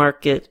book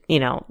market,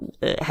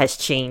 has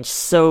changed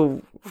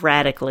so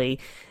radically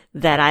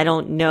that I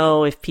don't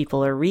know if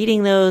people are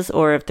reading those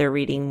or if they're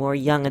reading more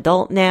young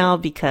adult now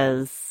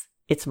because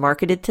it's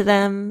marketed to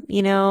them,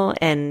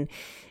 and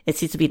it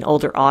seems to be an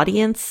older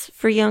audience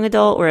for young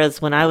adult.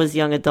 Whereas when I was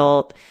young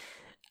adult,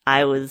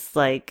 I was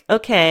like,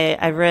 okay,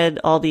 I read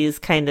all these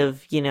kind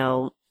of,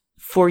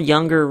 for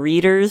younger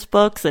readers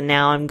books, and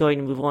now I'm going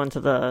to move on to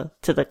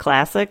the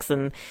classics.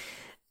 And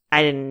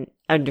I didn't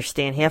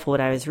understand half of what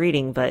I was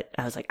reading, but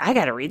I was like, I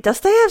got to read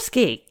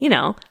Dostoevsky.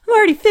 I'm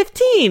already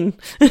 15.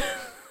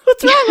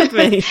 What's wrong with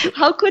me?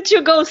 How could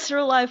you go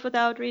through life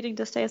without reading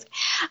Dostoevsky?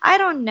 I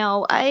don't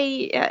know.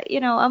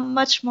 I'm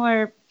much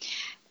more,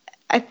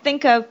 I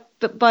think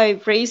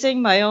by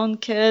raising my own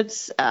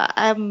kids,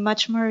 I'm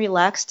much more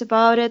relaxed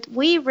about it.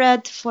 We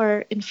read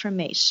for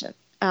information.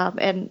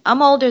 And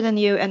I'm older than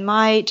you, and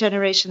my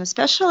generation,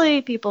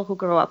 especially people who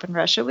grew up in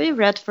Russia, we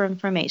read for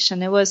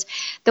information. It was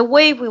the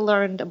way we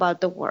learned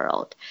about the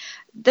world.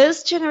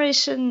 This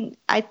generation,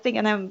 I think,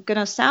 and I'm going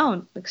to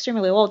sound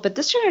extremely old, but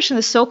this generation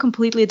is so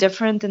completely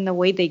different in the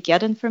way they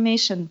get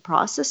information,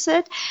 process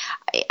it.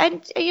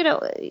 And,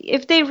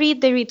 if they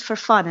read for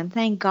fun, and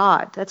thank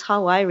God, that's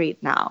how I read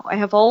now. I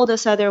have all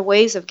these other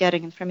ways of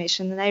getting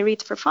information, and I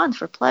read for fun,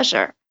 for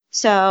pleasure.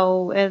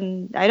 So,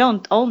 and I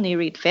don't only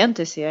read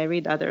fantasy, I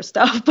read other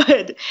stuff,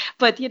 but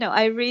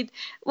I read,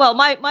 well,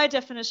 my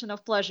definition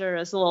of pleasure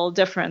is a little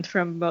different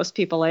from most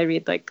people. I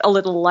read like A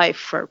Little Life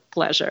for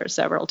pleasure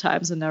several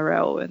times in a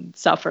row and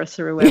suffer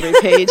through every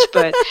page,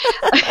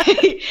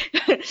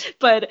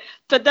 but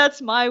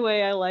that's my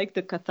way. I like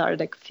the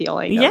cathartic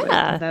feeling of it,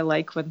 and I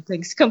like when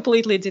things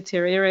completely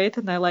deteriorate,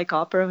 and I like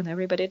opera when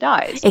everybody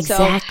dies.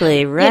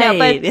 Exactly,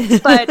 right.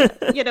 But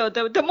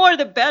the more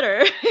the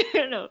better.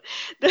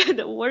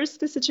 The worse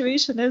the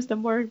situation is, the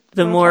more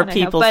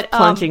people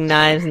plunging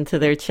knives into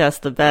their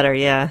chest, the better.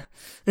 Yeah,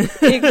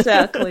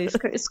 exactly.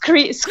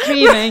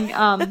 Screaming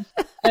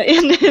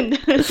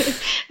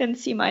in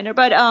C minor.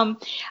 But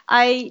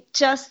I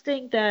just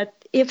think that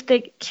if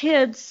the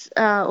kids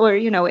or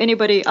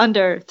anybody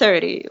under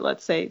 30,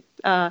 let's say,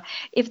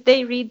 if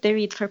they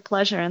read for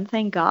pleasure, and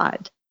thank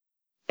God.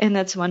 And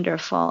that's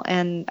wonderful.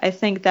 And I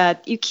think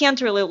that you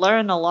can't really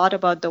learn a lot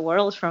about the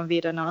world from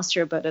Vita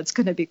Nostra, but it's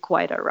going to be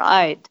quite a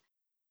ride.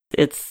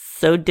 It's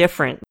so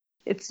different.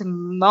 It's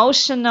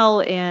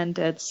emotional and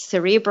it's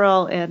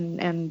cerebral.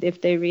 And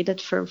if they read it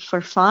for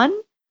fun,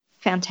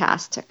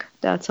 fantastic.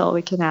 That's all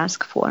we can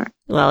ask for.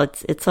 Well,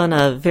 it's on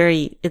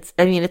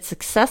it's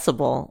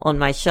accessible on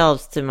my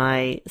shelves to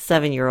my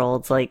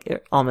 7-year-olds,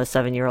 like almost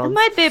 7-year-olds. It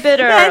might be a bit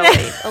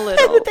early, a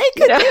little. They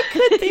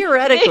could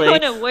theoretically. They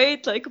want to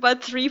wait like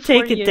about 3-4 years.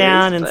 Take it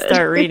down and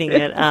start reading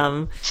it.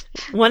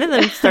 One of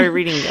them started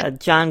reading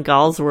John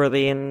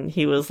Galsworthy, and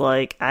he was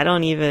like, I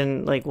don't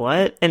even, like,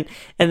 what? And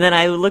then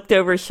I looked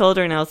over his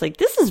shoulder and I was like,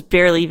 this is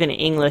barely even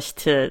English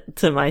to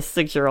my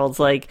 6-year-olds.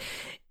 Like,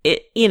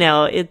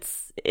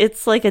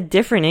 it's like a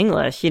different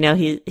English,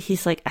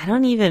 he's like, I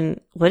don't even,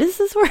 what is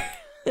this word?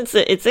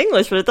 It's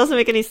English, but it doesn't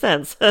make any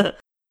sense.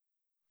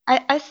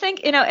 I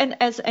think, and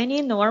as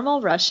any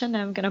normal Russian,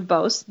 I'm going to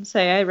boast and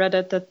say I read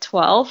it at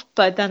 12,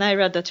 but then I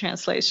read the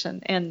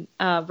translation, and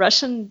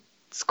Russian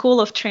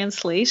school of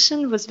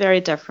translation was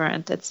very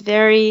different. It's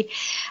very,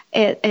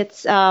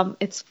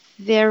 it's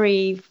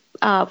very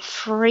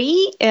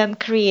free and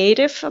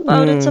creative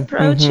about its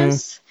approaches.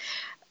 Mm-hmm.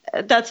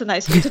 That's a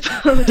nice way to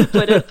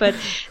put it, but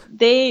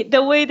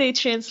the way they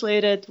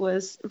translated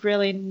was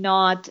really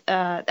not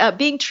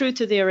being true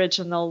to the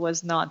original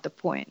was not the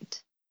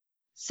point.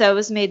 So it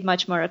was made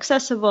much more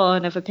accessible,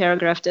 and if a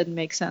paragraph didn't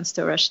make sense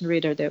to a Russian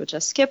reader, they would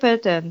just skip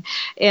it. And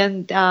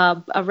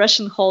a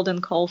Russian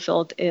Holden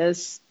Caulfield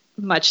is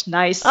much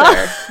nicer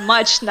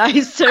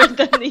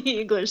than the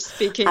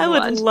English-speaking one. I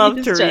would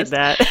love to read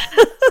that.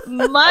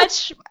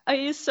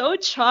 He's so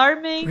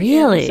charming.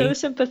 Really? So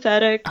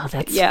sympathetic. Oh,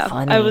 that's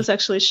funny. I was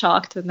actually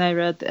shocked when I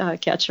read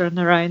Catcher in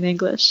the Rye in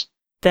English.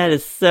 That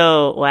is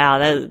so,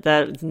 wow,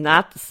 that's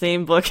not the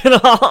same book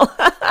at all.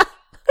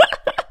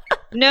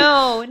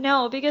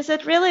 No, because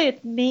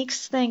it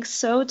makes things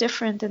so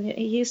different, and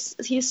he's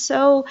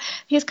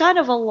kind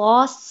of a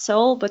lost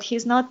soul, but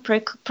he's not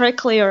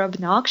prickly or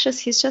obnoxious.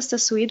 He's just a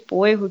sweet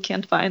boy who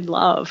can't find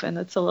love, and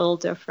it's a little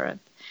different.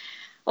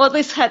 Well, at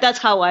least that's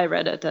how I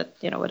read it at,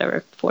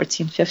 whatever,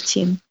 14,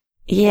 15.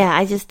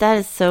 Yeah, that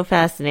is so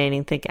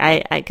fascinating.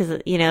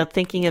 Cause,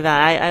 thinking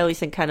about, I always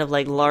think kind of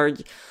like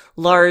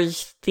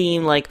large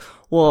theme, like,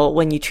 well,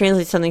 when you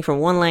translate something from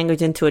one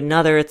language into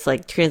another, it's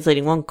like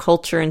translating one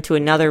culture into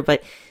another.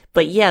 But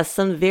yes,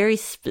 some very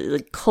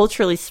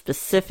culturally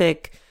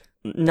specific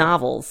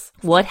novels.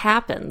 What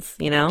happens,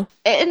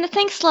 And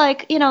things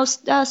like,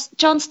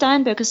 John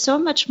Steinbeck is so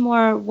much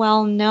more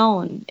well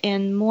known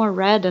and more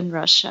read in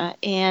Russia.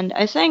 And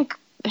I think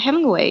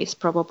Hemingway is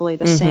probably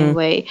the same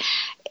way.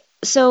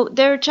 So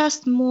they're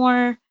just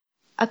more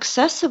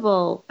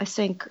accessible, I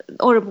think,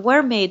 or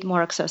were made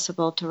more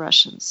accessible to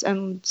Russians.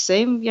 And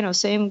same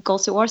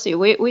Goltziwarski.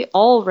 We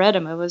all read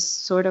him. It was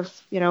sort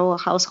of, a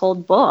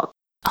household book.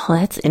 Oh,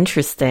 that's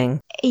interesting.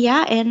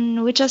 Yeah,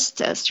 and we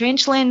just,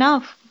 strangely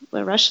enough,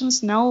 the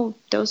Russians know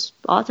those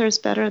authors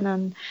better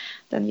than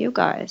you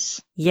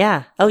guys.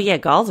 Yeah. Oh, yeah,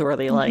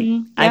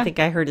 Galsworthy. I think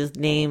I heard his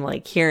name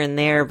like here and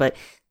there, but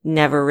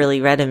never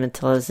really read him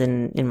until I was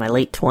in my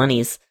late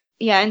 20s.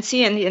 Yeah, and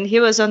he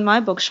was on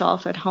my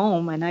bookshelf at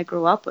home, and I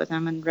grew up with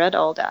him and read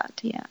all that.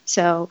 Yeah,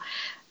 so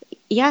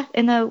yeah,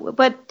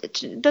 but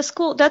the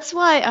school. That's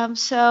why I'm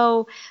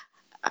so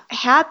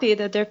happy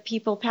that there are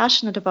people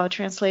passionate about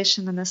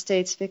translation in the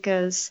States,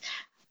 because,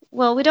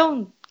 well, we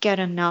don't get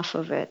enough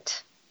of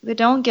it. We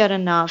don't get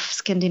enough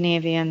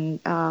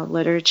Scandinavian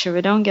literature.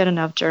 We don't get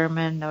enough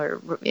German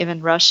or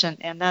even Russian,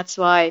 and that's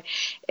why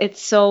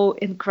it's so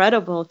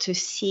incredible to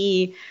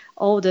see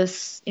all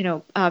this,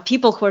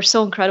 people who are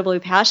so incredibly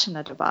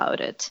passionate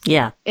about it.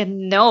 Yeah.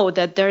 And know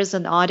that there's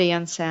an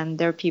audience, and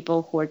there are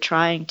people who are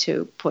trying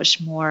to push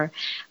more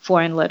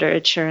foreign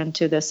literature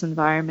into this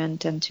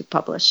environment and to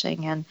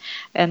publishing. And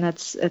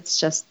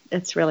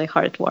it's really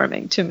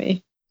heartwarming to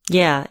me.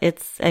 Yeah,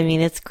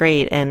 it's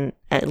great. And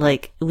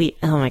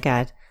oh my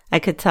God, I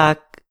could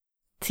talk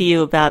to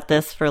you about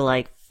this for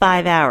like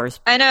 5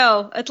 hours. I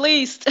know, at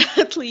least,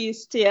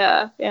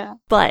 yeah.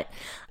 But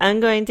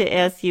I'm going to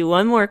ask you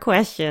one more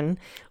question,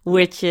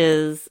 which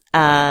is,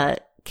 can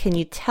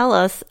you tell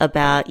us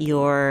about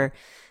your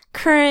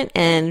current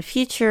and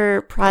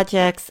future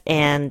projects,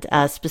 and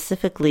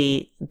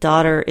specifically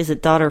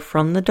Daughter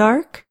from the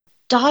Dark?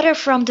 Daughter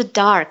from the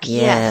Dark,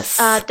 yes.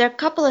 There are a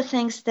couple of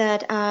things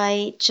that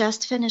I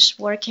just finished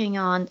working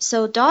on.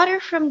 So Daughter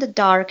from the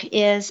Dark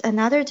is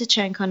another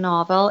Dichenko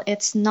novel.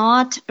 It's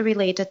not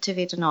related to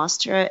Vita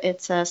Nostra.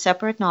 It's a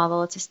separate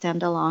novel. It's a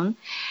standalone.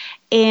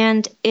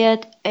 And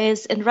it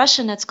is, in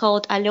Russian, it's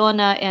called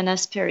Alena and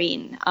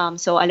Aspirin.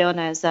 So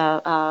Alena is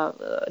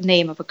a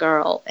name of a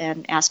girl,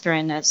 and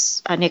Aspirin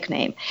is a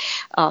nickname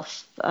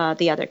of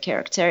the other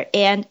character.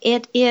 And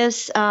it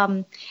is,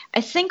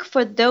 I think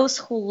for those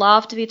who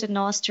loved Vita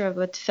Nostra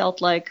but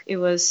felt like it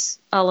was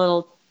a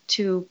little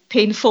too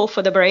painful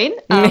for the brain,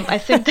 I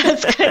think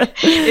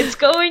it's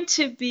going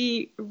to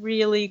be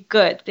really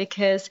good,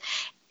 because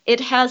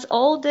it has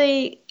all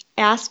the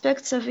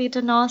aspects of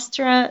Vita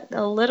Nostra,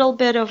 a little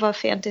bit of a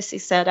fantasy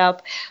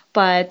setup,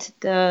 but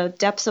the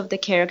depths of the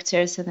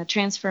characters and the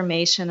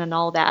transformation and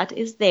all that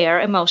is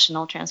there,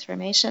 emotional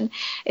transformation.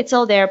 It's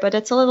all there, but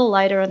it's a little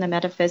lighter on the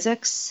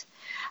metaphysics.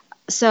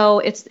 So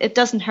it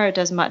doesn't hurt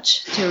as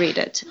much to read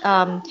it.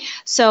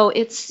 So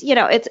it's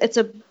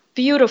a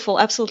beautiful,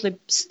 absolutely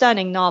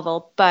stunning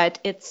novel, but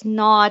it's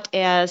not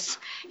as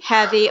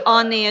heavy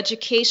on the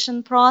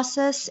education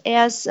process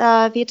as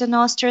Vita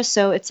Nostra,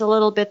 so it's a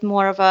little bit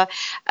more of a,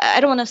 I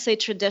don't want to say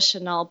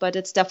traditional, but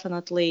it's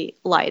definitely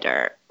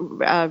lighter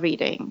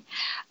reading.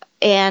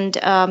 And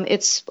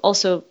it's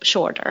also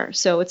shorter,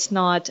 so it's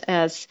not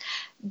as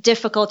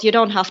difficult. You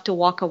don't have to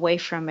walk away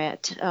from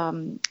it.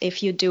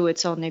 If you do,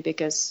 it's only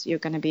because you're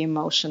going to be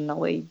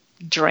emotionally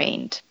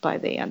drained by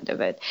the end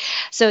of it.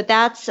 So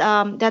that's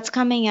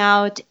coming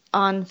out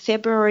on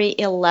February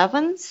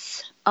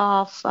 11th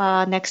of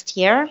next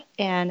year,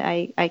 and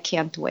I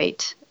can't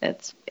wait.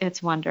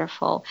 It's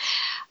wonderful.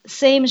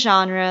 Same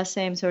genre,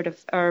 same sort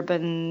of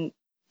urban.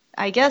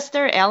 I guess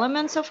there are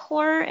elements of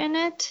horror in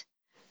it,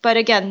 but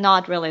again,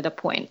 not really the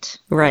point.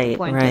 Right. The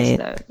point is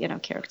the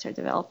character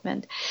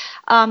development.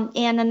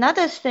 And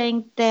another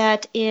thing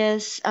that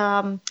is.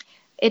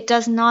 It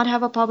does not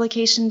have a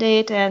publication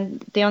date,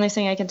 and the only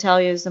thing I can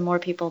tell you is the more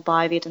people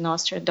buy Vita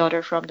Nostra and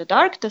Daughter from the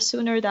Dark, the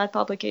sooner that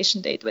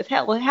publication date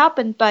will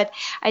happen. But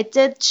I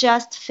did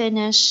just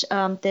finish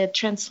the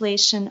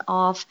translation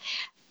of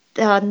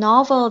the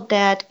novel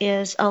that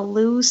is a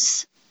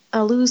loose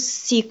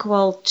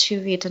sequel to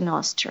Vita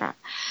Nostra.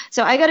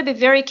 So I got to be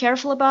very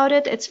careful about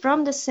it. It's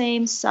from the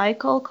same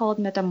cycle called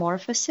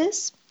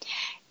Metamorphosis.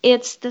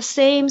 It's the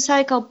same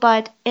cycle,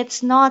 but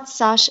it's not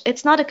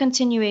a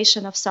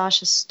continuation of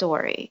Sasha's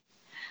story.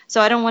 So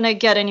I don't want to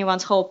get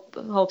anyone's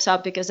hopes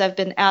up, because I've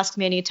been asked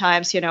many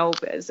times,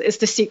 is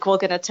the sequel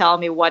going to tell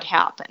me what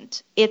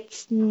happened?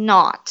 It's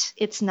not.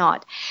 It's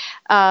not.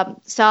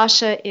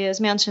 Sasha is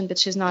mentioned, but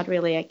she's not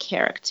really a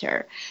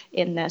character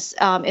in this.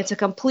 It's a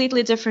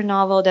completely different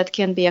novel that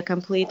can be a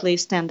completely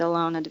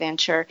standalone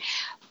adventure,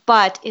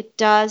 but it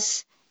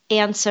does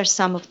answer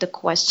some of the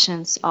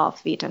questions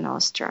of Vita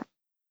Nostra.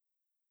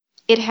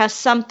 It has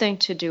something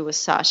to do with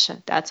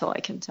Sasha. That's all I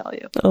can tell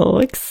you. Oh,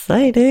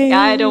 exciting! Yeah,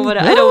 I don't want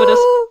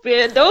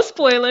to. No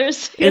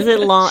spoilers. Is it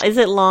long? Is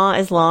it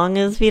long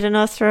as Vita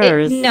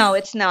Nostra? No,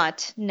 it's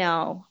not.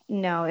 No.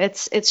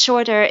 It's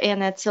shorter,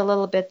 and it's a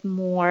little bit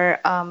more.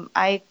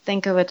 I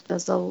think of it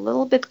as a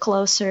little bit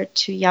closer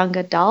to young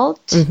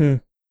adult. Mm-hmm.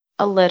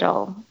 A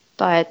little.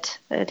 But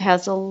it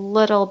has a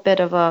little bit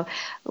of a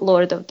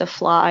Lord of the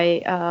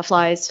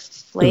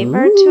Flies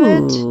flavor to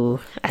it.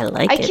 I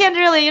like it. I can't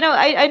really,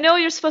 I know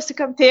you're supposed to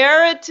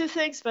compare it to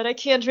things, but I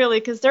can't really,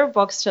 because their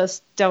books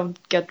just don't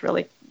get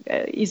really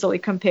easily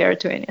compared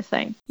to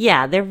anything.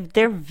 Yeah,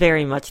 they're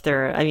very much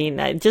there. I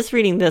mean, just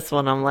reading this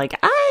one, I'm like,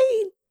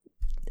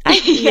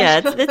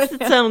 yeah, it's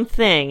its own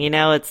thing.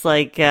 It's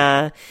like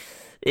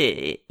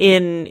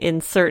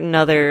in certain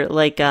other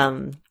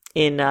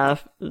in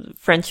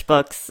French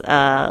books,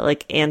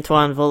 like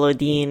Antoine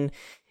Volodine,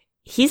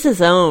 he's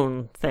his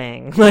own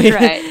thing.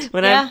 Right.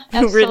 When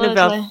I've written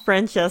about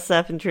French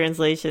SF in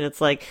translation, it's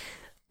like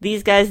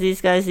these guys,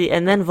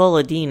 and then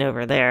Volodine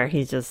over there,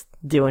 he's just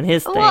doing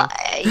his thing. Well,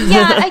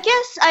 yeah,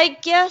 I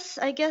guess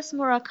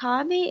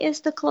Murakami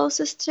is the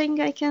closest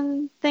thing I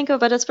can think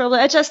of, but it's probably,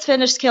 I just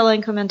finished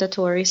Killing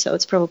Commendatori, so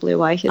it's probably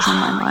why he's in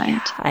my mind.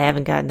 Yeah. I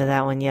haven't gotten to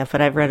that one yet, but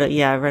I've read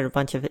a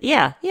bunch of it.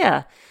 Yeah.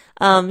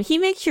 He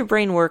makes your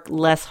brain work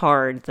less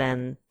hard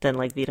than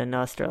like Vita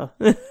Nostra.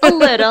 a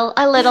little,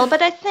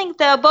 but I think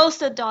that both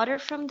The Daughter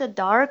from the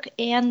Dark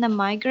and The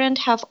Migrant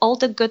have all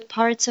the good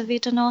parts of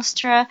Vita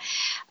Nostra,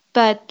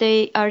 but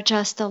they are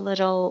just a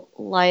little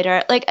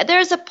lighter. Like,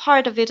 there's a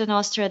part of Vita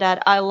Nostra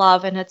that I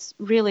love, and it's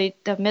really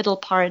the middle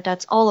part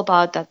that's all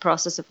about that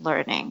process of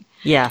learning.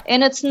 Yeah.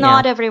 And it's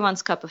not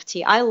everyone's cup of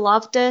tea. I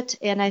loved it,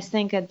 and I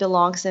think it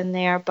belongs in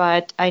there,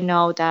 but I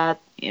know that,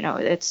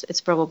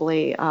 it's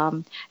probably,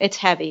 it's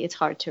heavy, it's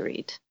hard to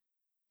read.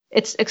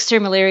 It's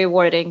extremely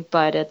rewarding,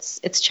 but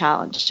it's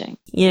challenging.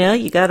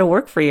 You got to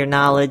work for your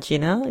knowledge,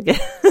 Well,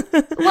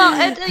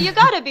 you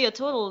got to be a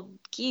total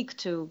geek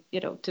to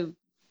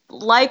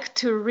like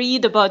to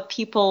read about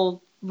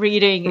people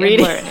reading.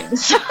 And learning.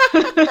 So,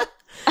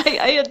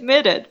 I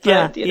admit it.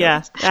 But,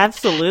 yeah,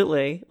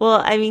 absolutely.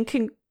 Well, I mean,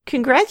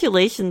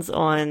 congratulations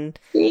on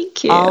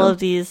Thank you. all of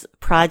these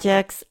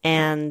projects,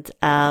 and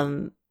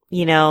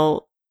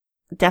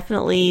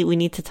definitely we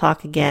need to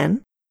talk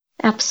again.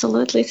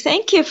 Absolutely.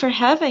 Thank you for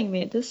having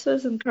me. This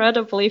was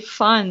incredibly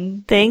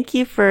fun. Thank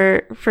you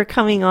for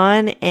coming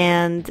on,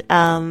 and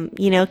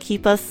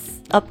keep us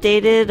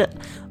updated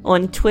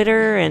on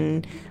Twitter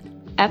and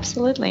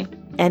absolutely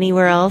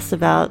anywhere else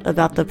about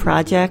the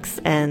projects.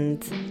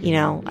 And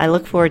I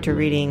look forward to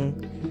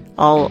reading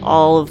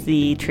all of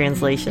the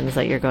translations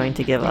that you're going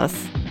to give us.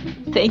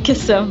 Thank you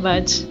so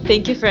much.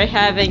 Thank you for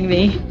having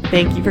me.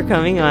 Thank you for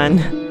coming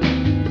on.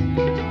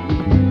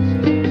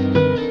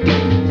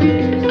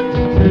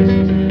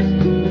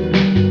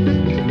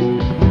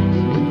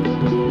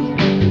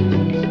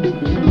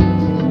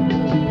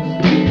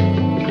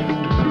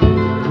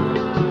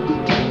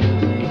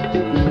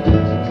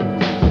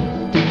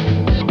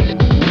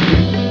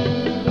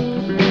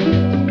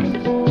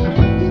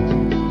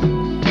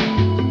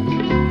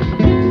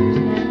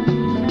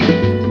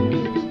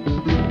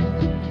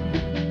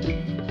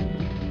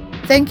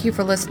 Thank you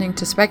for listening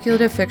to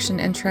Speculative Fiction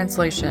in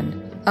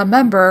Translation, a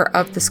member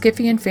of the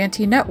Skiffy and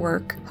Fanty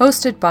Network,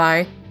 hosted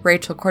by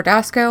Rachel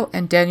Cordasco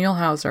and Daniel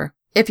Hauser.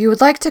 If you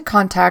would like to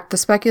contact the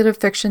Speculative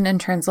Fiction in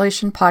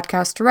Translation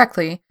podcast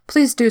directly,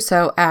 please do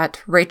so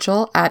at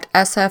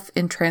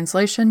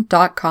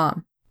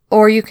rachel@sfintranslation.com,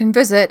 or you can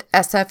visit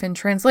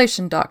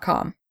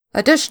sfintranslation.com.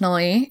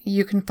 Additionally,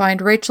 you can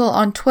find Rachel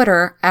on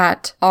Twitter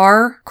at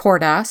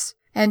rcordas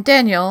and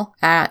Daniel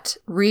at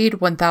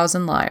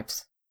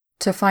read1000lives.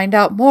 To find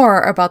out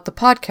more about the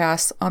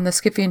podcasts on the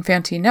Skiffy and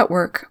Fanty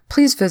Network,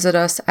 please visit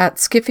us at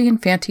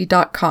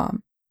skiffyandfanty.com.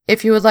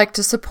 If you would like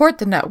to support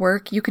the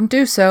network, you can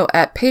do so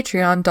at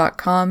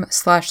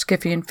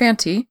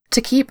patreon.com/skiffyandfanty.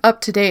 To keep up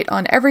to date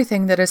on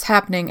everything that is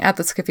happening at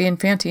the Skiffy and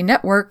Fanty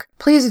Network,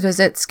 please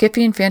visit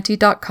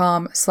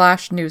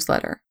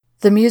skiffyandfanty.com/newsletter.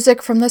 The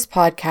music from this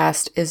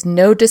podcast is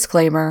No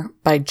Disclaimer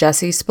by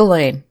Jesse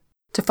Spillane.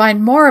 To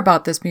find more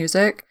about this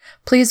music,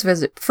 please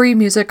visit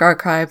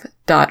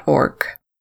freemusicarchive.org.